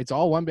 It's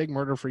all one big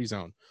murder-free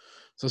zone.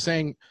 So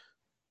saying,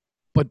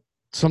 but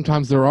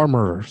sometimes there are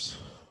murders.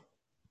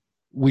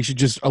 We should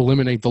just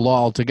eliminate the law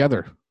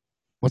altogether.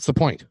 What's the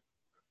point?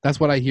 That's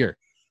what I hear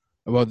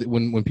about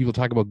when people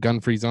talk about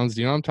gun-free zones.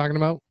 Do you know what I'm talking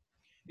about?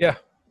 Yeah.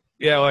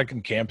 Yeah, like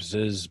in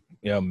campuses,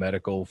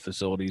 medical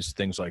facilities,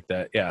 things like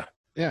that. Yeah.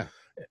 Yeah.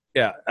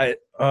 Yeah. I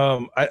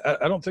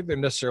don't think they're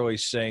necessarily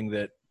saying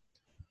that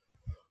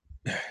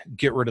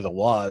get rid of the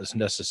laws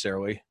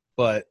necessarily,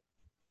 but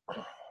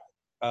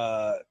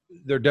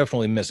they're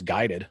definitely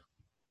misguided.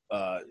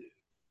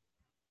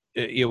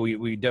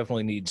 We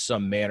definitely need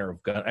some manner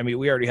of gun. I mean,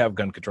 we already have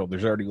gun control.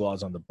 There's already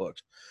laws on the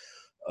books.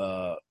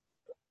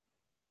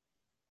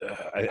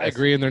 I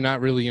agree, and they're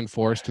not really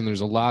enforced, and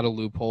there's a lot of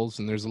loopholes,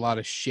 and there's a lot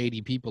of shady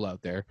people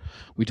out there.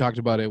 We talked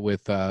about it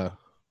with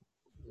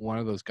one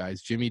of those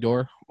guys, Jimmy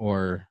Dore,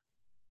 or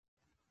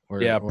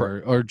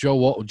Joe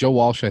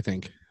Walsh, I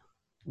think.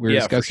 We were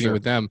discussing it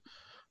with them,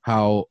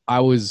 how I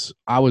was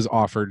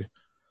offered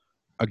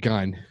a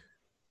gun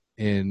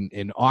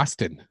in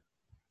Austin,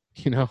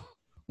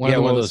 one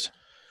of those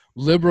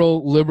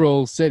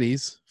liberal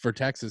cities for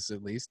Texas,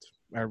 at least,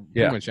 or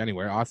pretty much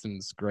anywhere.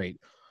 Austin's great,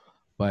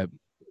 but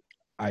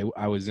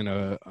I was in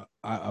a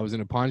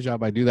pawn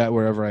shop. I do that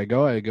wherever I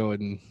go. I go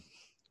and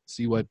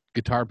see what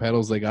guitar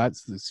pedals they got,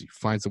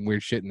 find some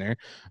weird shit in there.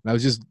 And I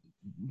was just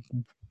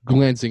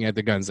glancing at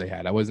the guns they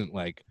had. I wasn't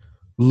like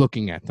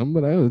looking at them,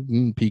 but I was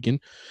peeking.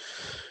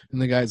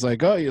 And the guy's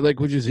like, "Oh, you like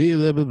what you see?"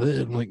 Blah, blah, blah.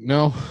 I'm like,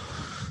 "No."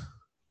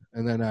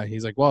 And then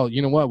he's like, "Well,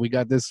 you know what? We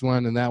got this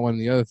one and that one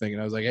and the other thing."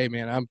 And I was like, "Hey,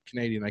 man, I'm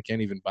Canadian. I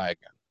can't even buy a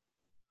gun."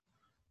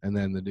 And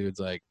then the dude's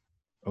like,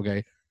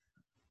 "Okay."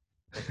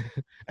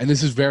 And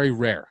this is very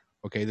rare.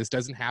 Okay, this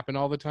doesn't happen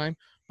all the time,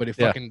 but a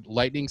fucking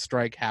lightning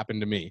strike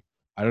happened to me.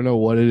 I don't know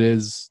what it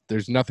is.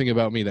 There's nothing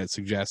about me that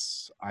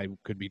suggests I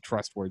could be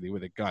trustworthy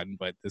with a gun,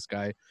 but this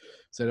guy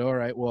said, all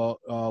right, well,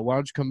 why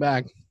don't you come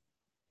back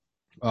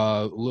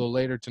a little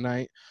later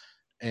tonight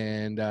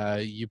and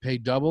you pay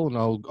double and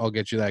I'll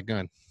get you that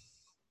gun.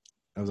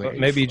 I was like,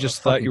 maybe you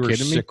just thought you were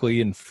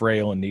sickly and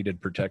frail and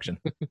needed protection.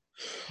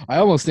 I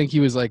almost think he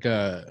was like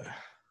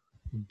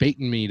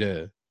baiting me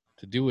to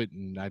do it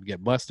and I'd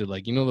get busted.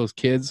 Like, those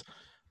kids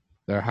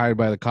that are hired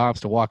by the cops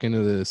to walk into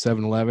the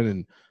 7-Eleven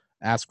and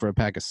ask for a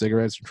pack of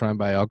cigarettes or try and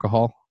buy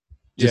alcohol.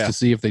 just to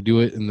see if they do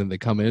it, and then they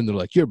come in, they're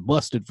like, "You're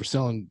busted for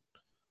selling."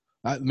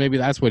 Maybe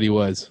that's what he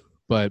was,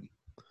 but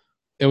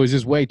it was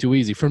just way too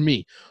easy for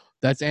me.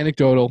 That's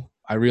anecdotal.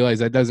 I realize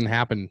that doesn't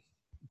happen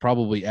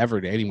probably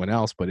ever to anyone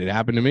else, but it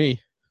happened to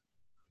me.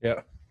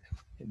 Yeah.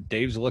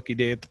 Dave's lucky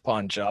day at the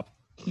pawn shop.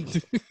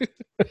 You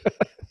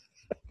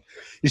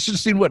should have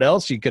seen what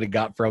else you could have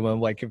got from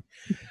him. Like,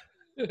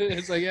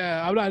 It's like,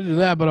 yeah, I'm not into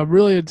that, but I'm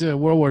really into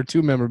World War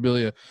II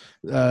memorabilia,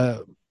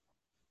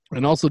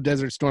 and also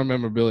Desert Storm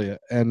memorabilia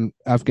and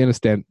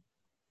Afghanistan,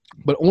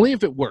 but only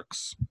if it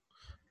works.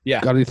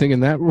 Yeah. Got anything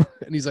in that? And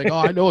he's like, oh,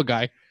 I know a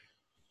guy.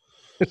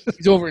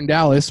 He's over in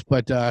Dallas,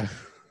 but yeah,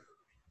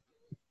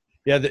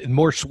 the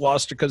more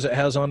swastikas it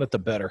has on it, the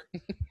better.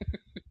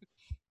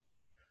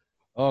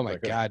 Oh my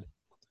God.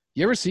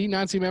 You ever see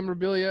Nazi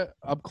memorabilia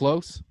up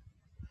close?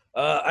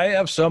 I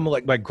have some,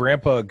 like my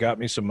grandpa got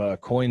me some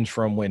coins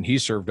from when he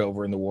served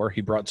over in the war.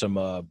 He brought some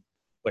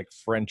like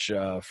French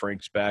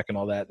francs back and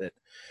all that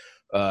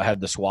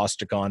had the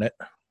swastika on it.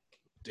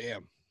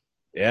 Damn.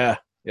 Yeah.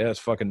 Yeah, it's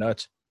fucking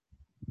nuts.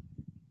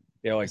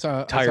 Yeah, like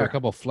I saw a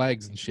couple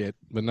flags and shit,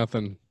 but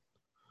nothing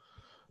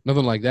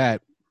like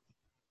that.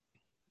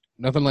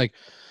 Nothing like,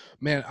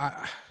 man,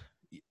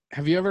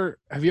 have you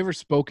ever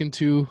spoken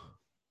to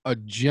a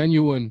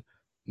genuine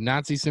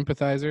Nazi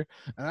sympathizer?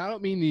 And I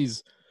don't mean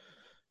these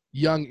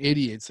young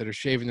idiots that are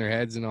shaving their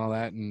heads and all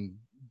that and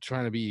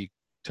trying to be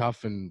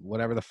tough and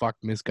whatever the fuck,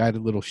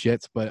 misguided little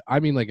shits, but I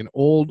mean like an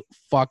old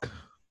fuck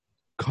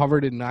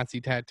covered in Nazi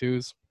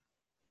tattoos.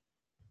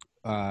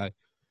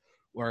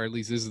 Or at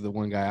least this is the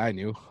one guy I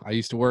knew. I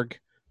used to work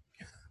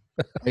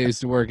at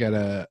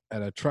a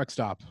truck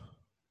stop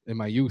in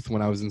my youth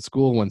when I was in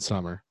school one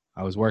summer.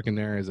 I was working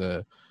there as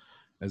a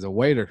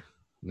waiter,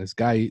 and this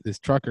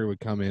trucker would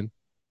come in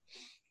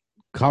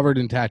covered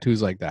in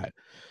tattoos like that.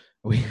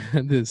 We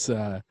had this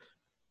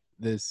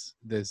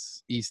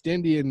East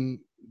Indian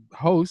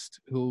host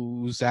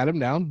who sat him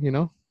down,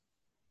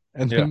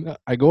 and then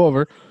I go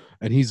over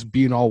and he's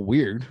being all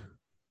weird,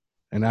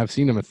 and I've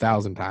seen him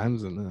 1,000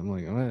 times, and I'm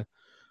like,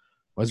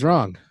 what's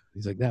wrong?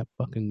 He's like, that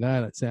fucking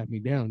guy that sat me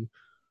down,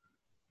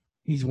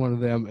 he's one of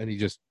them, and he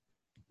just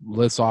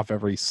lists off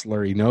every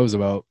slur he knows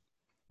about.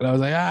 And I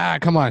was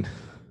like, come on.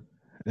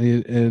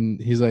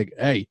 And he's like,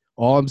 hey,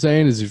 all I'm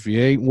saying is if you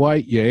ain't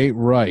white, you ain't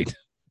right.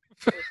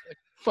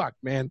 Fuck,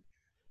 man.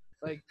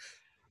 Like,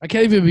 I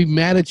can't even be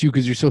mad at you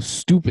because you're so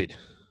stupid.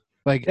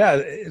 Like, yeah,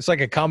 it's like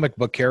a comic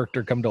book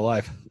character come to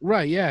life.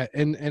 Right, yeah.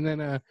 And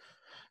then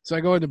so I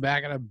go in the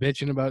back and I'm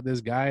bitching about this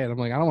guy, and I'm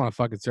like, I don't want to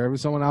fucking serve it.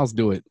 Someone else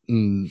do it.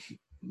 And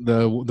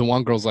the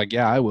one girl's like,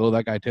 yeah, I will.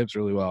 That guy tips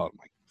really well. I'm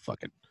like,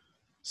 fucking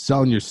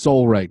selling your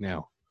soul right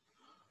now.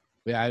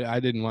 Yeah, I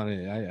didn't want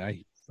to.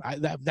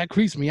 That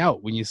creeps me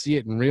out when you see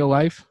it in real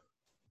life.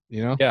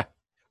 Yeah.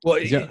 Well,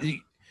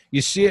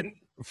 you see it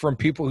from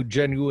people who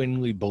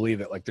genuinely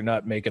believe it. Like they're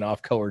not making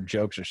off-color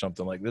jokes or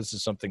something. Like this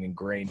is something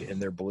ingrained in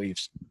their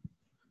beliefs.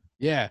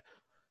 Yeah.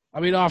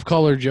 I mean,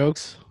 off-color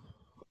jokes.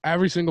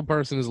 Every single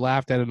person has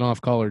laughed at an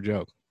off-color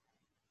joke.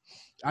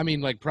 I mean,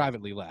 like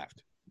privately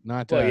laughed.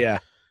 Not yeah.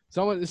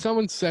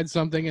 Someone said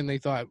something and they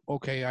thought,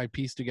 okay, I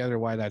pieced together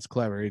why that's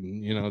clever,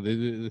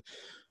 and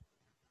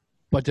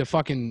but to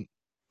fucking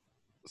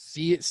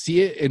see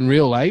it in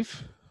real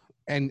life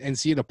and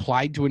see it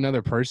applied to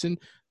another person,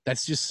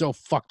 that's just so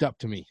fucked up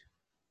to me.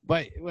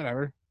 But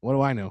whatever. What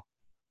do I know?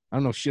 I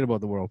don't know shit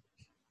about the world.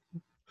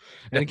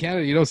 And in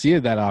Canada, you don't see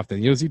it that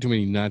often. You don't see too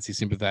many Nazi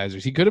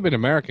sympathizers. He could have been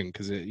American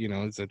because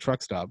it's a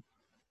truck stop.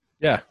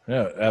 Yeah,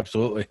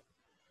 absolutely.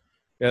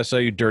 Yeah, I saw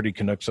you dirty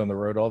Canucks on the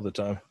road all the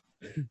time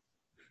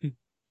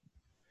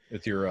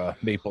with your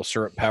maple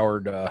syrup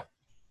powered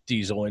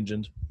diesel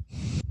engines.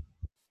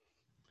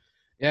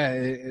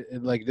 Yeah,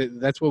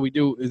 that's what we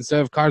do.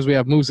 Instead of cars, we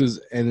have mooses,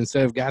 and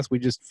instead of gas, we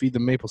just feed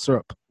them maple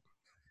syrup.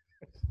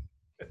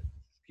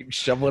 Keep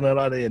shoveling it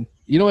on in.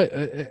 You know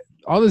what?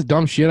 All this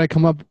dumb shit I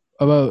come up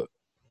about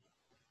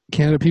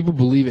Canada, people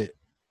believe it,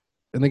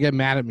 and they get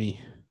mad at me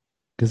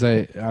because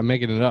I'm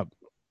making it up,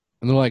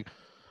 and they're like,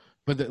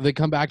 but they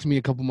come back to me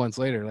a couple months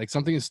later, like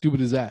something as stupid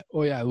as that.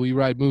 Oh yeah, we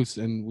ride moose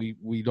and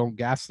we don't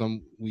gas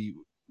them. We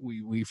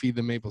feed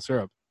them maple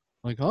syrup.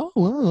 I'm like, oh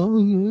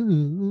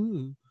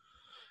well.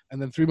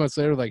 And then 3 months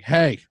later, like,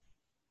 hey,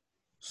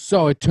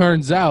 so it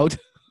turns out,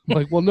 I'm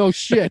like, well, no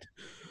shit,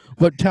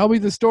 but tell me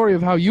the story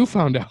of how you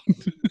found out.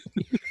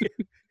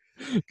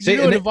 See,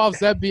 it involves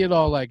that being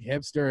all like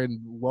hipster and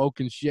woke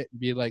and shit and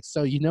being like,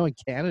 so in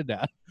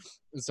Canada,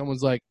 and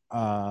someone's like,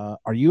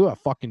 are you a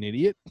fucking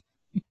idiot?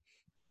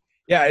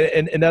 Yeah,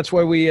 and that's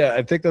why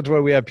I think that's why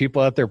we have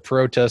people out there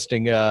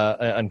protesting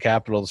on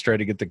Capitol to try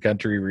to get the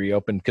country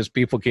reopened, because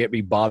people can't be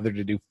bothered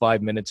to do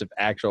 5 minutes of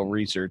actual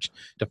research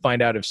to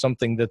find out if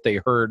something that they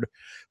heard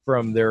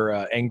from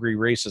their angry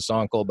racist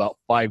uncle about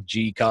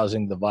 5G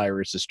causing the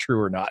virus is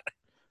true or not.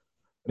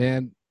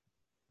 Man,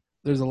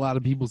 there's a lot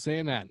of people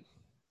saying that.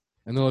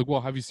 And they're like, well,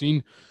 have you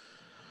seen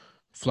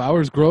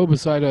flowers grow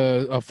beside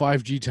a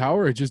 5G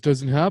tower? It just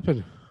doesn't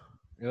happen.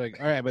 You're like,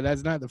 all right, but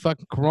that's not the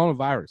fucking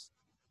coronavirus.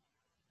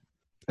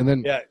 And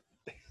then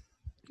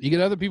you get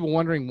other people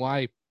wondering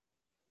why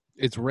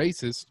it's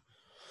racist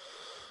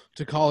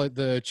to call it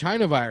the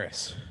China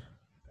virus.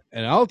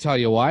 And I'll tell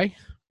you why.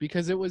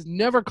 Because it was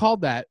never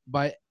called that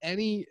by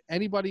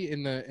anybody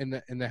in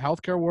the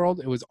healthcare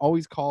world. It was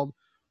always called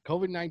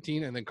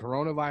COVID-19 and then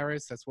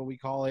coronavirus. That's what we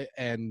call it.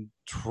 And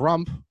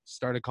Trump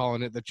started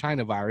calling it the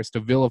China virus to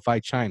vilify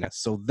China.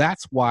 So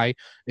that's why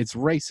it's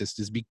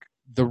racist, is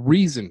the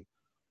reason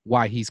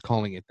why he's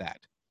calling it that.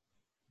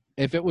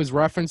 If it was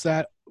referenced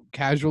that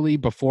casually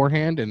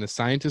beforehand and the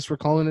scientists were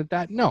calling it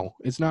that, no,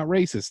 it's not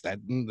racist.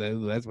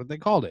 That's what they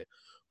called it.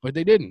 But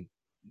they didn't.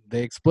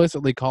 They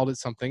explicitly called it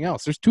something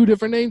else. There's two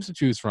different names to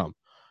choose from.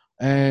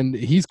 And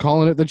he's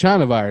calling it the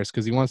China virus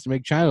because he wants to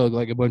make China look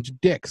like a bunch of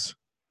dicks.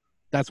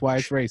 That's why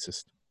it's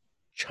racist.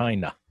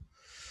 China.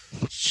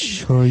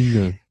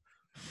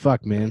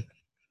 Fuck, man.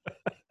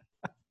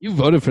 You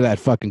voted for that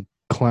fucking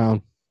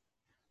clown.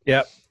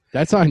 Yep.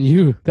 That's on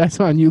you. That's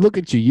on you. Look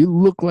at you. You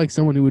look like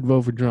someone who would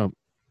vote for Trump.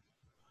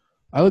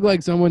 I look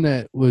like someone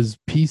that was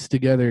pieced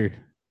together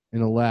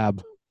in a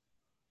lab.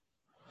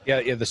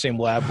 Yeah, the same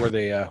lab where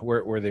they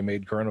where they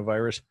made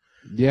coronavirus.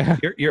 Yeah,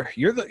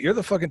 you're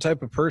the fucking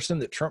type of person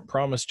that Trump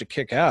promised to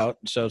kick out.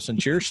 So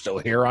since you're still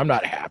here, I'm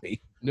not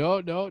happy.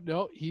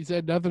 No. He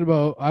said nothing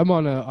about I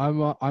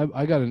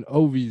got an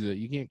O visa.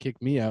 You can't kick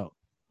me out.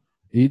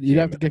 You'd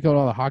have to kick out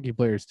all the hockey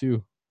players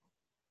too.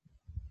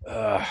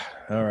 All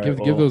right.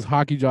 Give those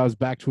hockey jobs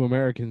back to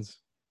Americans.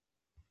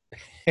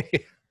 You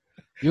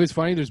know, it's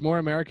funny. There's more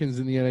Americans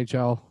in the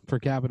NHL per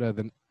capita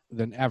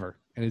than ever,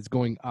 and it's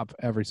going up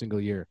every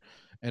single year.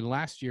 And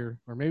last year,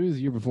 or maybe it was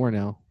the year before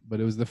now,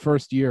 but it was the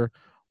first year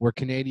where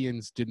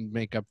Canadians didn't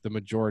make up the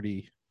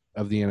majority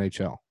of the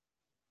NHL.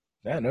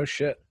 Yeah, no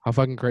shit. How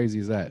fucking crazy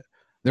is that?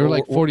 They were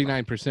like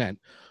 49%,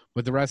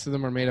 but the rest of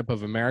them are made up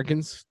of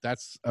Americans.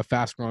 That's a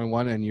fast-growing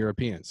one, and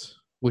Europeans,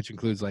 which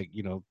includes like,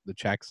 you know, the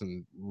Czechs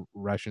and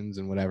Russians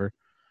and whatever.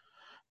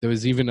 There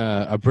was even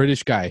a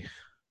British guy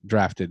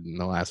drafted in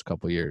the last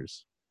couple of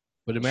years.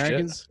 But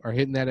Americans are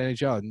hitting that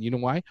NHL, and you know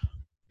why?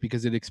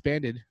 Because it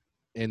expanded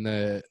in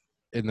the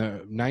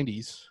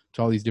 90s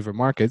to all these different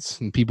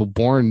markets, and people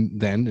born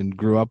then and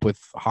grew up with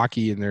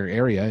hockey in their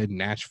area in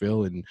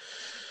Nashville and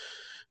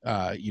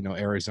you know,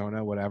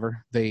 Arizona,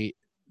 whatever. They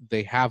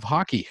have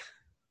hockey.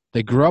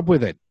 They grew up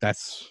with it.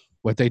 That's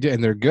what they do,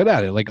 and they're good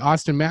at it. Like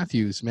Austin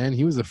Matthews, man,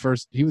 he was the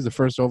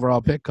first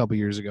overall pick a couple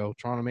years ago.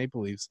 Toronto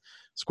Maple Leafs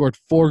scored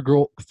four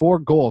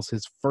goals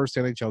his first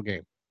NHL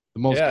game,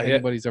 the most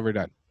anybody's ever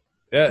done.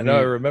 Yeah, I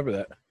remember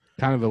that.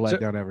 Kind of a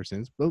letdown ever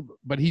since,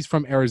 but he's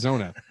from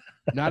Arizona.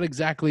 Not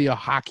exactly a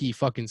hockey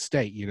fucking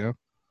state, you know?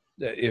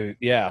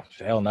 Yeah,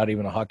 hell, not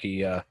even a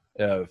hockey.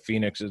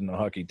 Phoenix isn't a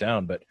hockey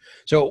town, but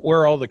so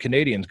where are all the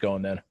Canadians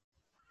going then?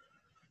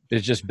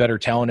 Is just better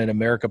talent in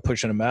America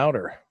pushing them out,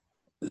 or?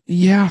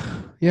 Yeah,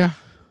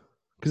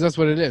 because that's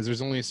what it is.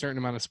 There's only a certain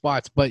amount of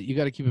spots, but you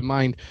got to keep in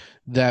mind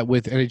that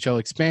with NHL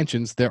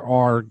expansions, there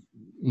are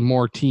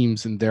more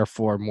teams and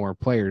therefore more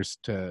players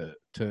to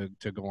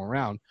go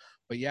around.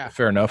 But yeah,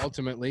 fair enough.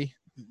 Ultimately,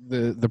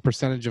 the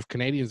percentage of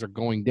Canadians are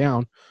going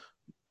down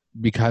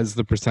because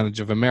the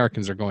percentage of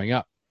Americans are going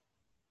up.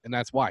 And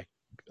that's why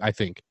I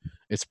think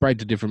it's spread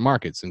to different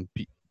markets, and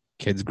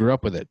kids grew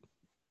up with it.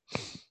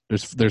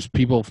 There's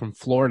people from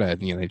Florida in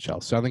the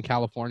NHL, Southern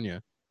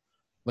California,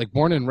 like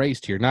born and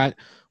raised here, not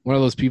one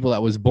of those people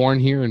that was born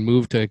here and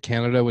moved to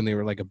Canada when they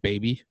were like a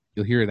baby.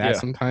 You'll hear that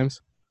sometimes.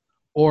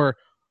 Or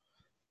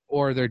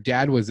their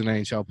dad was an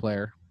NHL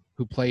player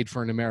who played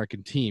for an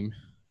American team,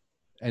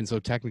 and so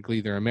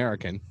technically they're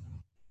American.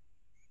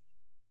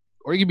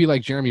 Or you could be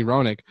like Jeremy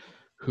Roenick,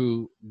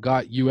 who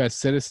got U.S.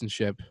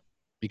 citizenship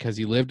because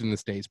he lived in the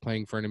States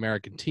playing for an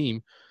American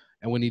team.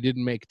 And when he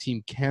didn't make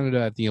Team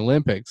Canada at the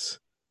Olympics,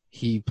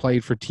 he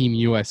played for Team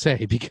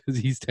USA because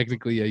he's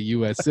technically a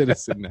U.S.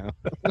 citizen now.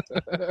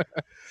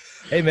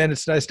 Hey, man,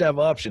 it's nice to have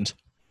options.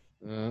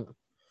 All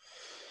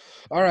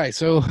right,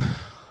 so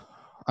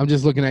I'm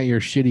just looking at your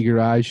shitty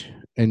garage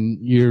and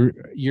your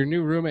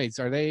new roommates.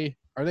 Are they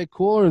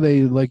cool, or are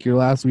they like your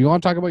last? You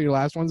want to talk about your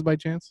last ones by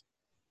chance?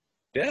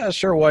 Yeah,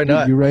 sure. Why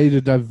not? You ready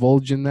to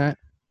divulge in that?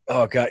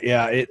 Oh God,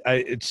 yeah.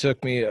 It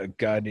took me a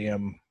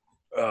goddamn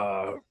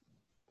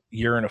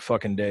year and a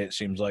fucking day, it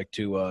seems like,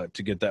 to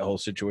get that whole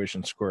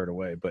situation squared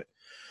away. But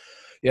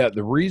yeah,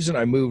 the reason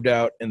I moved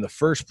out in the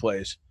first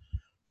place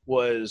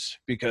was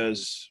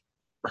because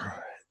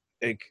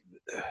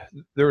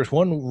there was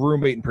one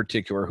roommate in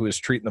particular who was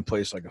treating the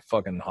place like a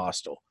fucking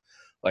hostel,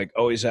 like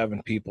always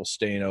having people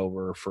staying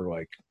over for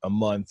like a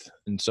month.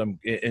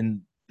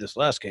 In this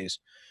last case,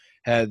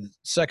 had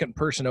second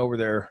person over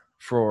there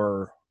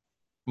for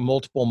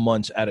multiple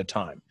months at a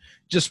time,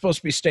 just supposed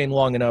to be staying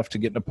long enough to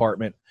get an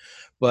apartment.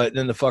 But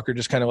then the fucker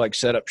just kind of like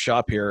set up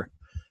shop here.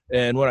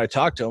 And when I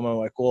talked to him, I'm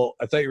like, well,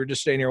 I thought you were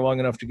just staying here long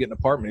enough to get an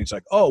apartment. He's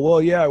like, oh,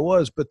 well, yeah, I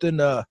was. But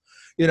then,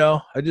 you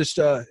know, I just,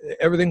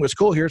 everything was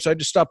cool here. So I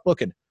just stopped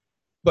looking.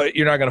 But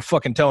you're not going to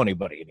fucking tell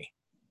anybody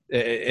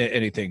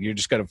anything. You're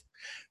just going to,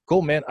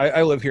 cool, man.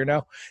 I live here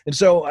now. And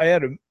so I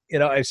had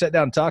I sat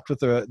down and talked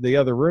with the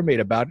other roommate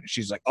about it.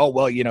 She's like, oh,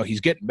 well, you know,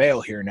 he's getting mail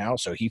here now,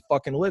 so he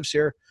fucking lives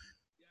here.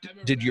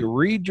 Did you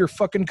read your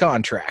fucking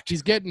contract?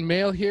 He's getting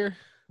mail here.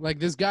 Like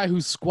this guy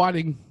who's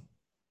squatting,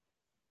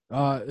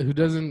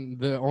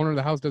 the owner of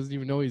the house doesn't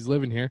even know he's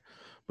living here,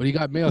 but he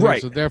got mail here,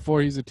 Right. so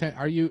therefore he's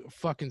are you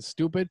fucking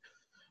stupid?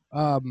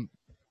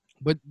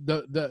 But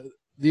the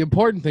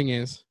important thing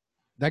is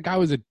that guy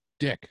was a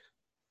dick.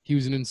 He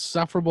was an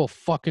insufferable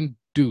fucking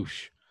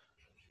douche.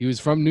 He was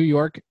from New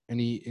York,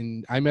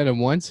 and I met him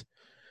once,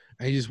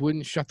 and he just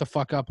wouldn't shut the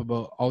fuck up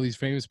about all these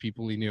famous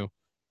people he knew.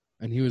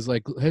 And he was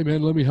like, "Hey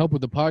man, let me help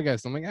with the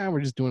podcast." I'm like, "We're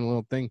just doing a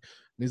little thing." And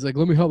he's like,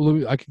 "Let me help.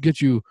 I could get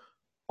you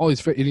all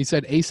these." And he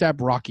said, "ASAP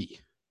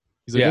Rocky."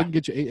 He's like, Yeah. "I can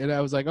get you." And I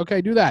was like,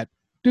 "Okay, do that.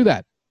 Do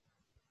that.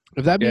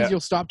 If that means Yeah. you'll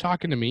stop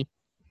talking to me,"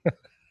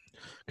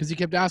 because he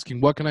kept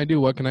asking, "What can I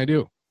do? What can I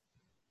do?"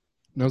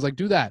 And I was like,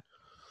 "Do that."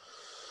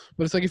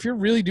 But it's like, if you're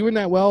really doing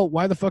that well,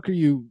 why the fuck are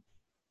you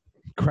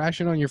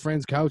crashing on your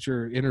friend's couch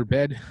or in her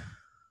bed?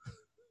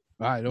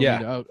 I don't mean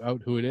to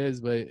out who it is,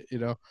 but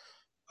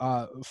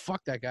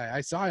fuck that guy.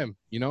 I saw him,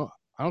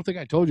 I don't think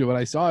I told you, but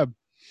I saw him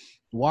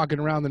walking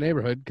around the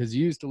neighborhood because he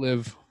used to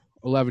live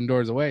 11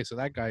 doors away. So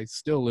that guy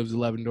still lives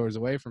 11 doors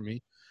away from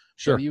me.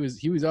 Sure. But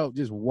he was out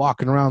just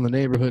walking around the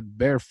neighborhood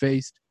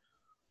barefaced,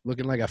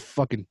 looking like a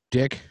fucking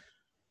dick.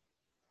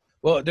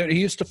 Well, dude, he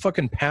used to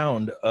fucking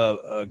pound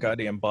a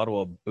goddamn bottle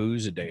of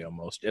booze a day,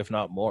 almost, if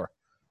not more.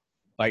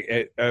 Like,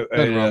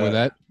 Nothing wrong with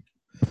that.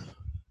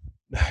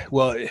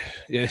 Well,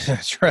 yeah,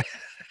 that's right.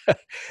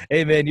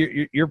 Hey, man,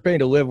 you're paying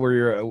to live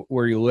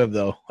where you live,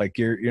 though. Like,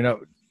 you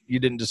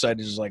didn't decide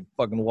to just like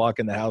fucking walk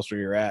in the house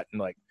where you're at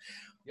and like,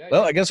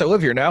 well, I guess I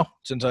live here now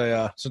since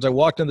I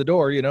walked in the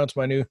door. It's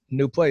my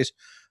new place.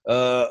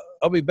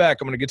 I'll be back.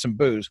 I'm gonna get some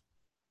booze.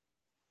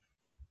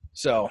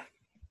 So,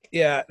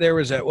 yeah, there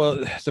was that.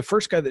 Well, the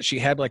first guy that she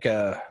had like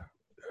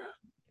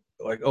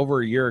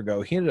over a year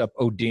ago, he ended up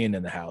ODing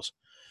in the house,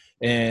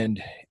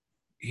 and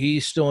he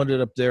still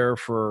ended up there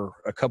for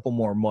a couple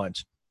more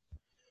months.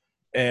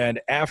 And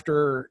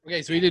after,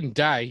 okay, so he didn't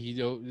die. He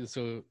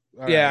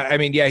yeah, right. I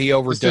mean, yeah, he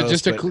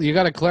overdosed. You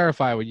got to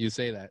clarify when you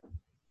say that.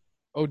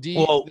 OD.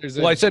 Well,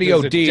 I said he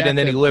OD'd and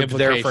then he lived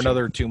there for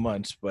another 2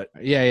 months. But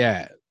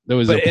yeah, there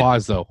was a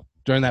pause though.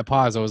 During that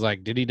pause, I was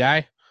like, "Did he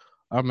die?"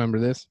 I remember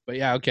this. But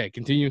yeah, okay,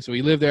 continue. So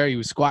he lived there. He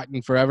was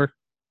squatting forever.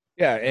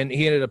 Yeah, and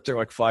he ended up there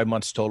like 5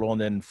 months total,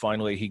 and then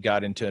finally he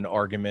got into an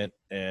argument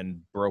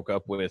and broke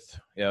up with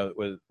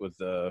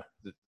the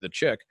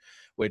chick,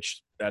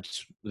 which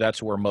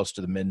that's where most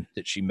of the men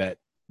that she met,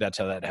 that's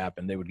how that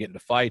happened. They would get into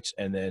fights,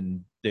 and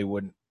then they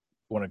wouldn't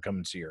want to come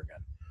and see her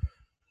again.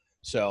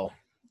 So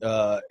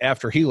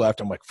after he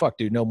left, I'm like, "Fuck,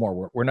 dude, no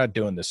more. We're not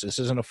doing this. This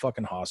isn't a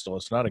fucking hostel.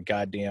 It's not a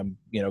goddamn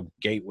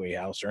gateway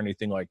house or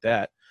anything like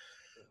that."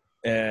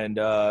 And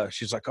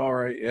she's like, "All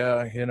right,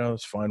 yeah,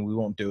 it's fine. We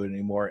won't do it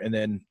anymore." And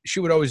then she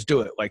would always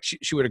do it. Like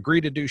she would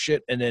agree to do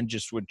shit and then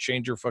just would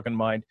change her fucking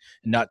mind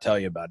and not tell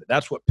you about it.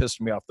 That's what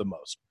pissed me off the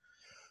most.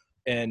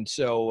 And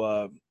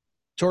so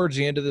towards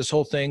the end of this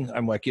whole thing,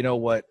 I'm like, you know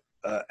what?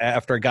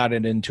 After I got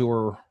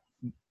into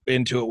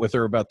it with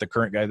her about the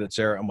current guy that's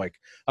there, I'm like,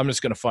 I'm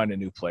just going to find a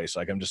new place.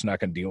 Like, I'm just not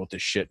going to deal with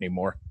this shit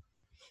anymore.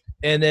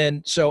 And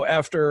then so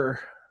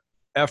after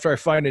I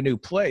find a new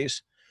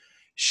place,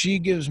 she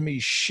gives me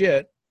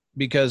shit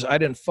because I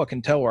didn't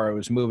fucking tell her I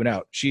was moving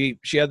out. She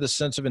had this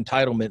sense of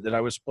entitlement that I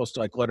was supposed to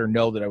like let her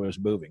know that I was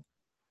moving.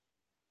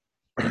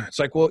 It's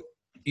like, well,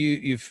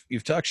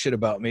 you've talked shit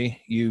about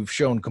me. You've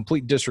shown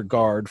complete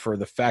disregard for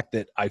the fact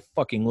that I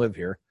fucking live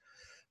here,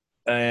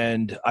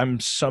 and I'm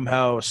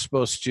somehow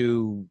supposed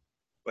to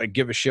like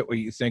give a shit what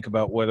you think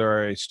about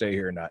whether I stay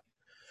here or not.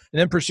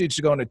 And then proceeds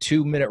to go on a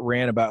 2-minute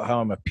rant about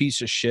how I'm a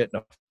piece of shit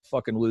and a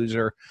fucking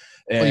loser.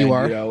 And you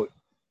are.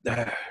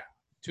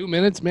 2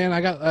 minutes, man.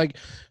 I got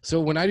so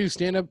when I do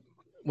stand up,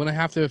 when I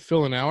have to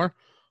fill an hour,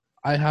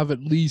 I have at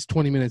least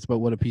 20 minutes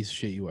about what a piece of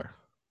shit you are.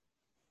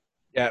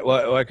 Yeah,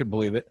 well, I could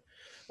believe it.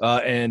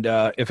 And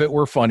if it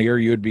were funnier,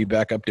 you would be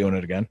back up doing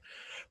it again.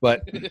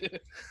 But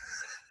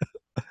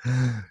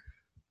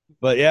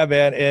but yeah,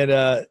 man.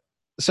 And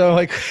so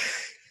like,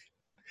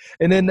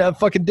 and then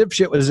fucking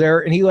dipshit was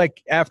there, and he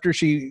like, after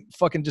she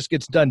fucking just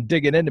gets done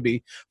digging into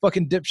me,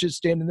 fucking dipshit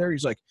standing there.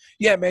 He's like,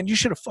 "Yeah, man, you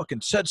should have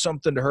fucking said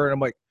something to her." And I'm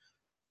like,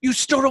 "You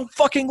still don't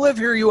fucking live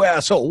here, you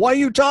asshole. Why are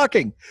you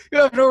talking? You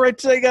have no right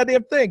to say a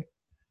goddamn thing.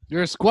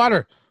 You're a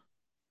squatter.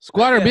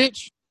 Squatter, yeah.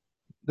 Bitch."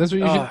 That's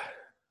what you should.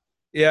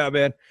 Yeah,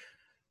 man.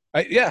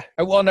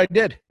 And I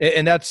did.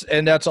 And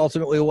that's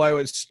ultimately why I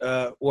was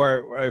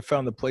where I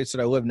found the place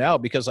that I live now,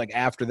 because like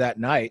after that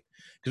night,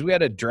 because we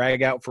had to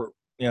drag out for,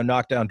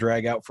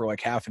 drag out for like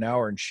half an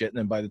hour and shit. And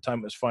then by the time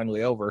it was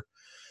finally over,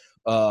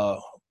 I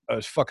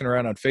was fucking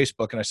around on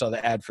Facebook and I saw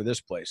the ad for this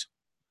place.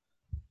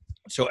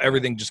 So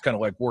everything just kind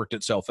of like worked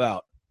itself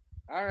out.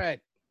 All right.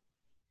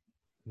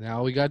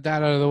 Now we got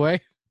that out of the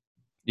way.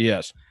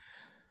 Yes.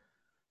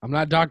 I'm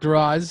not Dr.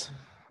 Oz.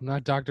 I'm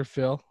not Dr.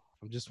 Phil.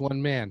 I'm just one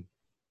man.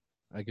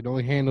 I can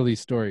only handle these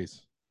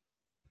stories.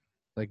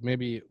 Like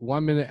maybe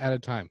 1 minute at a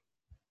time.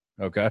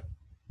 Okay.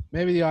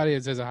 Maybe the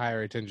audience has a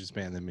higher attention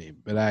span than me,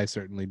 but I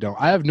certainly don't.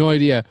 I have no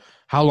idea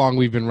how long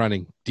we've been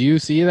running. Do you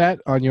see that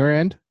on your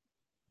end?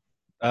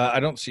 I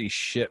don't see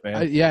shit,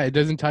 man. Yeah, it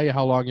doesn't tell you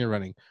how long you're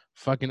running.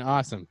 Fucking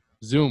awesome.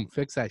 Zoom,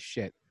 fix that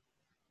shit.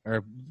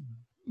 Or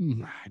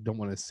I don't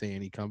want to say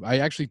any company. I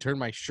actually turned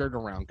my shirt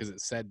around because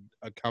it said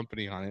a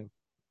company on it.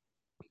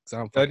 So I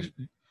don't fucking,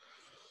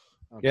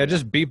 Yeah,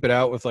 just beep it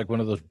out with like one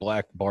of those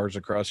black bars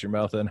across your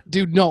mouth. Then,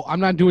 dude, no, I'm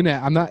not doing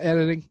that. I'm not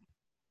editing.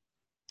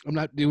 I'm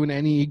not doing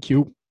any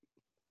EQ.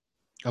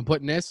 I'm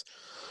putting this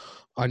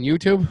on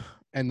YouTube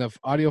and the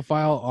audio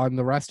file on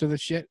the rest of the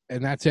shit,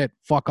 and that's it.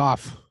 Fuck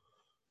off.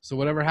 So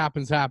whatever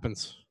happens,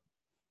 happens.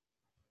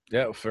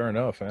 yeah, well, fair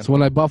enough, man. So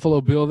when I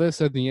Buffalo Bill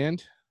this at the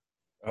end,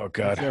 Oh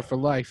God, it's there for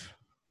life.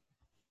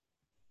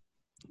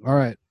 All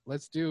right,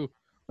 let's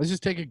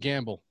just take a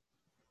gamble.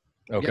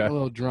 okay. Get a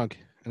little drunk,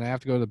 and I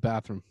have to go to the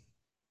bathroom.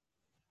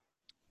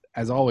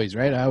 As always,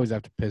 right? I always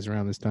have to piss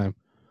around this time.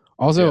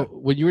 Also,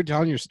 when you were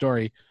telling your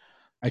story,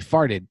 I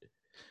farted,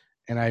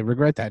 and I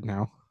regret that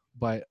now.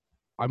 But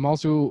I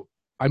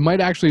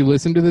might actually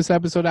listen to this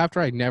episode after.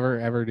 I never,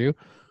 ever do.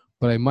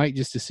 But I might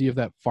just to see if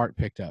that fart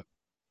picked up,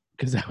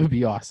 because that would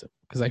be awesome.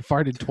 Because I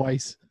farted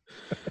twice.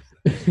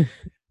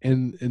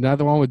 and not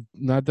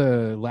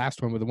the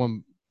last one, but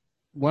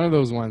one of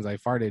those ones I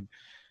farted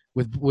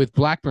with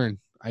Blackburn.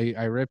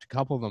 I ripped a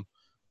couple of them.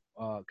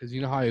 Because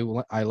you know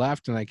how I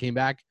left and I came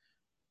back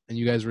and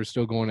you guys were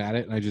still going at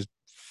it and I just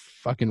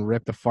fucking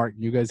ripped a fart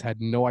and you guys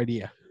had no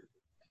idea.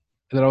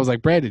 And then I was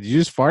like, Brandon, did you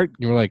just fart? And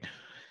you were like,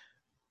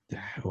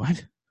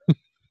 what?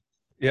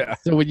 Yeah.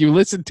 So when you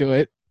listen to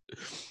it,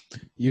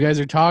 you guys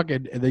are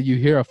talking and then you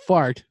hear a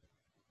fart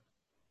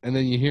and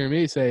then you hear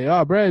me say,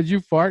 oh, Brad, did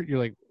you fart? You're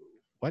like,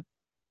 what?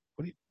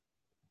 What do you?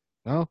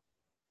 No?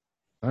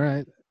 All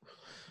right.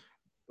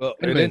 Well,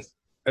 Anyways.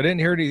 I didn't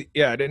hear any.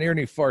 Yeah, I didn't hear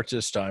any farts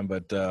this time,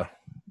 but yeah,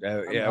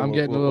 I'm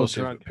getting a little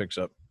see if drunk. it picks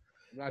up.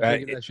 I'm not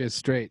taking that shit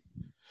straight.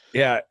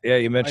 Yeah,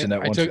 you mentioned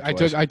that once or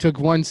twice. I took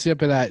one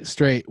sip of that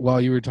straight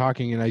while you were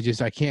talking, and I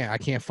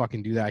can't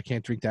fucking do that. I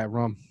can't drink that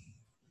rum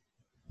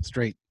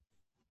straight.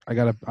 I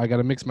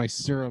gotta mix my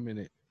serum in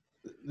it.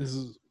 This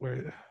is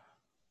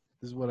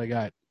what I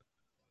got.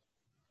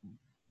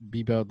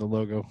 Beep out the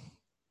logo.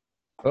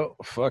 Oh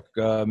fuck!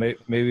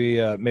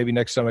 Maybe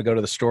next time I go to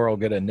the store, I'll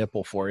get a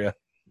nipple for you.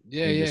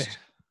 Yeah.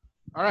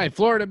 All right,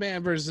 Florida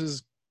man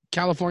versus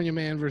California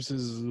man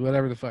versus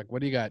whatever the fuck.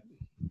 What do you got?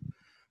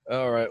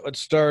 All right,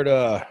 let's start.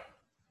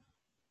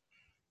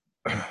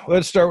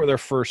 Let's start with our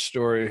first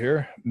story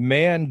here.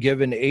 Man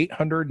given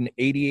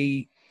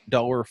 $888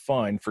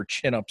 fine for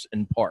chin-ups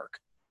in park.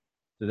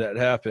 Did that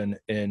happen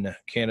in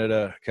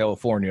Canada,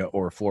 California,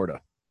 or Florida?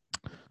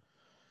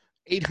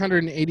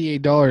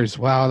 $888.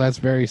 Wow, that's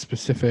very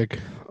specific.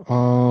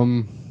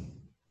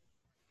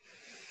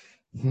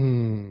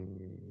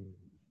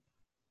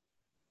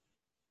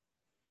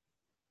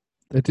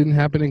 That didn't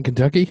happen in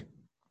Kentucky?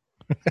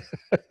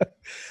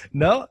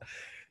 No.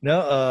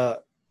 Yeah,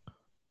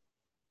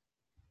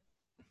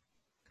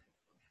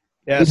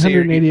 so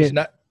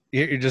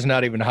you're just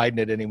not even hiding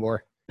it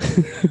anymore.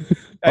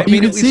 I mean,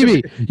 you can see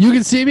me. You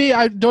can see me.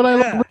 I look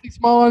really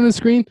small on the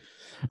screen.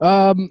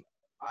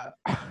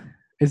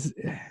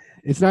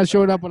 It's not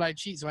showing up when I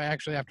cheat, so I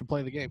actually have to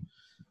play the game.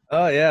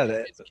 Oh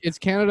yeah, it's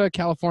Canada,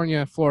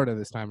 California, Florida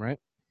this time, right?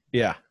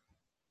 Yeah,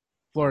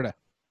 Florida.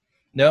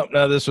 No,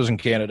 this was in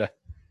Canada.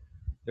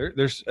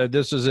 There's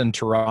this is in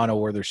Toronto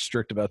where they're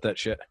strict about that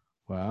shit.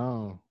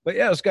 Wow. But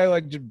yeah, this guy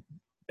like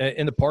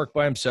in the park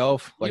by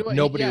himself, like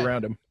nobody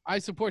around him. I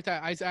support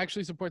that. I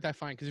actually support that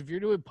fine because if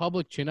you're doing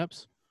public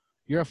chin-ups,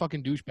 you're a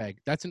fucking douchebag.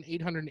 That's an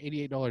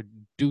 $888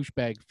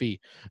 douchebag fee.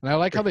 And I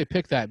like how they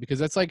pick that because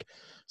that's like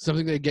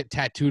something they get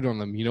tattooed on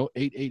them,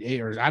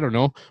 888 or I don't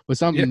know, but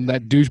something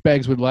that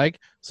douchebags would like.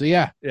 So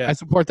yeah, I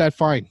support that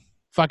fine.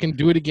 Fucking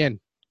do it again.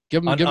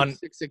 Give them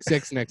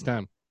 666 next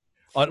time.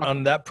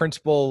 On that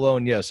principle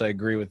alone, yes, I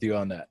agree with you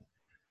on that.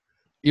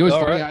 It was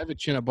funny. Right. I have a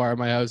chin-up bar at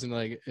my house, and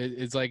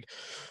it's like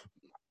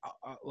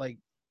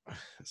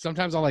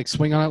sometimes I'll like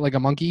swing on it like a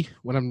monkey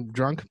when I'm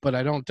drunk, but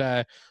I don't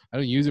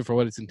use it for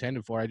what it's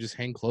intended for. I just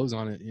hang clothes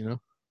on it,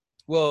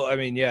 Well, I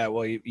mean, yeah.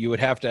 Well, you would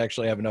have to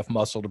actually have enough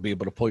muscle to be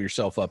able to pull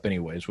yourself up,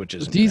 anyways, which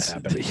isn't going to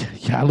happen.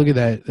 Yeah, look at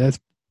that. That's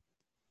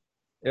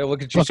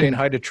look at you saying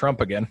hi to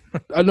Trump again.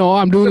 No,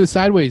 I'm doing the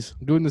sideways.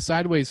 I'm doing the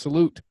sideways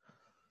salute.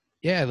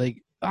 Yeah,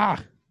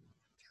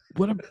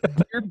 what a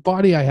weird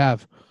body I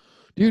have,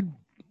 dude.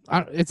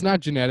 It's not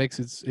genetics.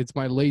 It's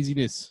my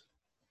laziness.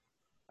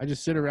 I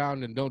just sit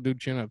around and don't do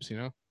chin-ups,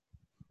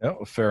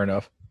 Oh, fair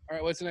enough. All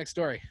right, what's the next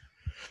story?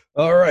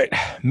 All right.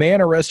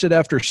 Man arrested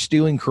after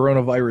stealing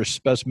coronavirus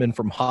specimen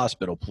from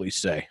hospital, police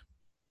say.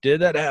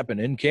 Did that happen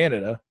in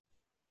Canada,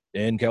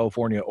 in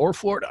California, or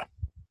Florida?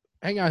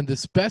 Hang on. The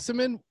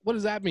specimen? What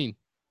does that mean?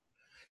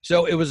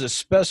 So it was a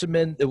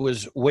specimen that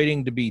was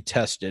waiting to be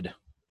tested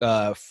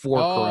for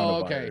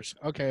coronavirus.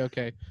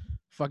 Okay.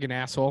 Fucking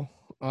asshole.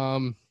 I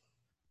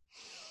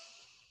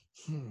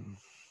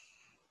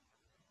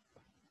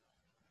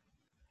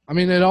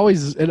mean, it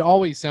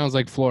always sounds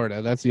like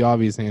Florida. That's the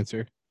obvious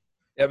answer.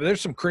 Yeah, but there's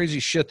some crazy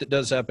shit that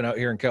does happen out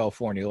here in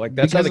California. Like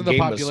that's because how the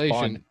game was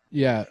spawned.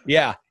 Yeah.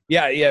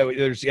 Yeah.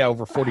 There's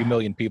over 40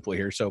 million people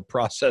here. So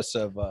process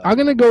of. I'm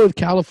gonna go with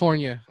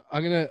California.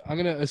 I'm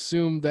gonna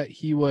assume that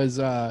he was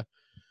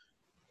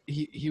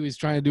he was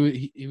trying to do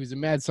it. He was a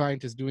mad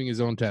scientist doing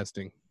his own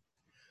testing.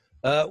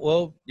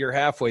 Well, you're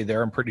halfway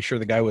there. I'm pretty sure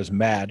the guy was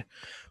mad,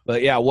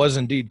 but yeah, it was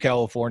indeed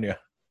California.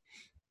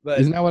 But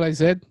Isn't that what I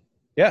said?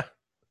 yeah,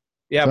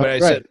 but I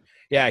right. said,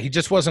 yeah, he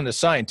just wasn't a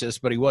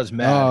scientist, but he was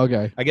mad. Oh,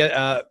 okay. I get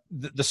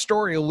the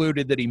story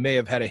alluded that he may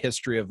have had a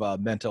history of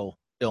mental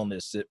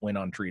illness that went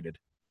untreated.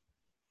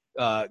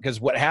 Because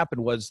what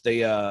happened was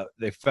the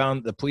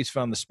police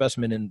found the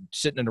specimen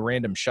sitting in a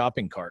random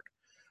shopping cart.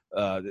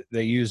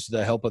 They used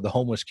the help of the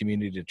homeless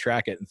community to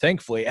track it, and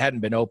thankfully it hadn't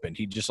been opened.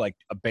 He just like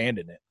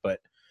abandoned it. But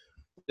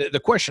the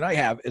question I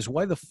have is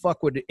why the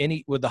fuck would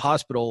the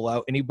hospital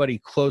allow anybody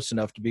close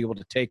enough to be able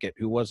to take it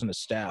who wasn't a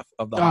staff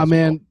of the hospital?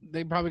 Man,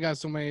 they probably got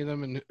so many of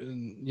them, and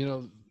you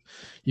know,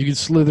 you could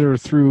slither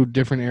through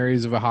different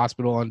areas of a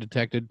hospital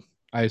undetected,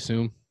 I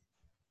assume.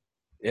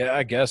 Yeah,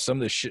 I guess some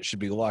of this shit should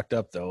be locked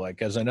up though.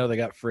 Like, as I know they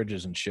got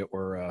fridges and shit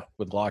where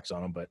with locks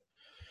on them, but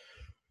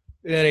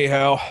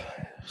anyhow,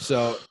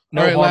 so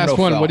no. All right, harm, last no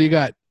one. foul. What do you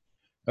got?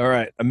 All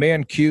right, a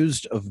man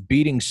accused of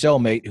beating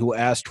cellmate who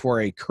asked for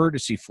a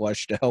courtesy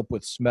flush to help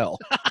with smell.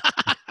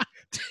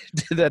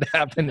 Did that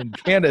happen in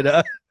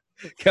Canada,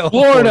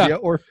 California, Florida.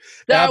 or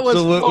That was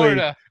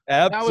Florida.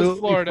 Absolutely,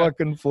 Florida.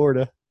 fucking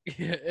Florida.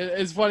 Yeah,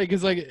 it's funny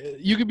because like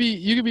you could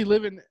be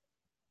living.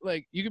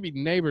 Like, you could be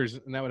neighbors,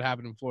 and that would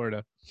happen in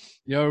Florida.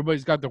 You know,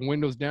 everybody's got their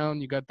windows down.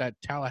 You got that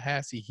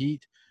Tallahassee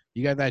heat.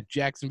 You got that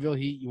Jacksonville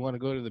heat you want to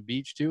go to the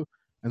beach to.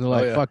 And they're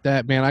like, yeah. Fuck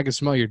that, man. I can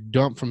smell your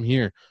dump from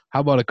here. How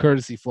about a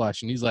courtesy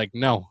flush? And he's like,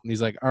 no. And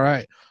he's like, all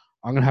right,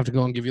 I'm going to have to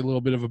go and give you a little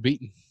bit of a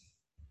beating.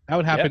 That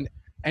would happen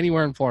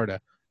anywhere in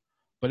Florida.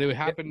 But it would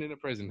happen in a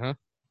prison, huh?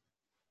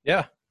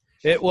 Yeah.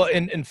 Well,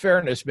 in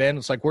fairness, man,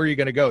 it's like, where are you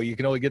going to go? You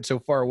can only get so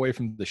far away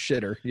from the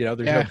shitter. You know,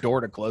 there's no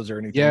door to close or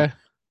anything.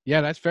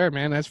 Yeah, that's fair,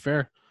 man. That's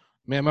fair.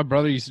 Man, my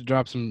brother used to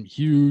drop some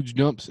huge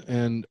dumps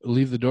and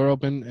leave the door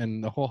open,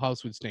 and the whole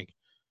house would stink.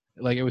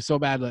 Like, it was so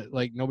bad that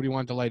like nobody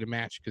wanted to light a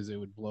match because it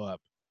would blow up.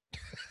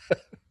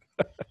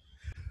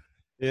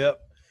 Yep.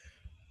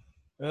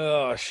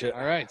 Oh shit!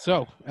 All right,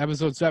 so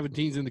episode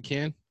 17's in the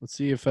can. Let's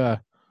see if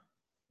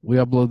we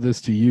upload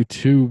this to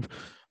YouTube.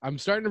 I'm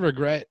starting to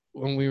regret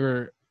when we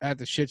were at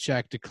the Shit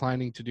Shack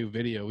declining to do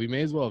video. We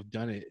may as well have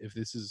done it if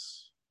this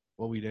is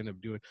what we'd end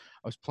up doing.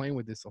 I was playing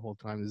with this the whole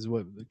time. This is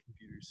what the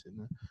computer's sitting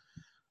there.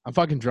 I'm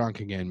fucking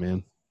drunk again,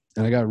 man.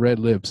 And I got red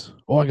lips.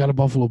 Oh, I got a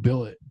Buffalo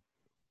Billet.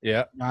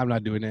 Yeah. No, I'm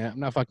not doing that. I'm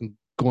not fucking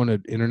going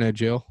to internet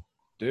jail.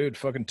 Dude,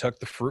 fucking tuck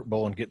the fruit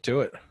bowl and get to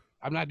it.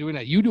 I'm not doing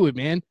that. You do it,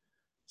 man.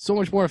 So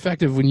much more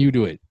effective when you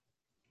do it.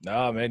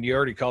 Nah, man, you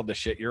already called the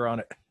shit. You're on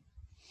it.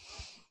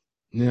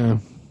 Yeah.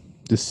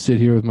 Just sit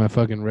here with my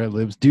fucking red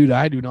lips. Dude,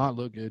 I do not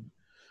look good.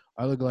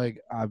 I look like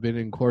I've been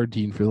in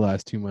quarantine for the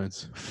last 2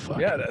 months.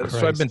 Fucking that's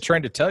what I've been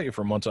trying to tell you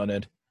for months on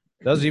end.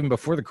 That was even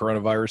before the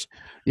coronavirus.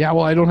 Yeah,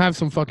 well, I don't have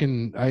some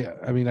fucking.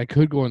 I mean, I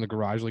could go in the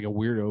garage like a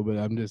weirdo, but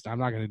I'm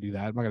not going to do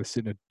that. I'm not going to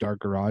sit in a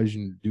dark garage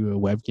and do a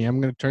webcam. I'm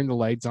going to turn the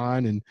lights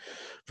on and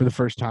for the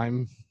first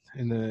time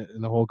in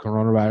the whole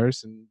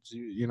coronavirus, and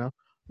you know,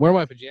 wear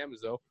my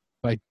pajamas though.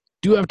 But I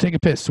do have to take a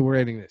piss, so we're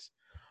ending this.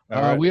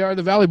 Right. We are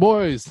the Valley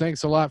Boys.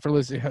 Thanks a lot for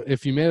listening.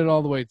 If you made it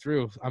all the way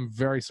through, I'm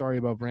very sorry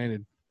about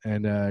Brandon.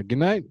 And good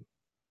night.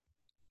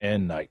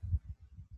 And night.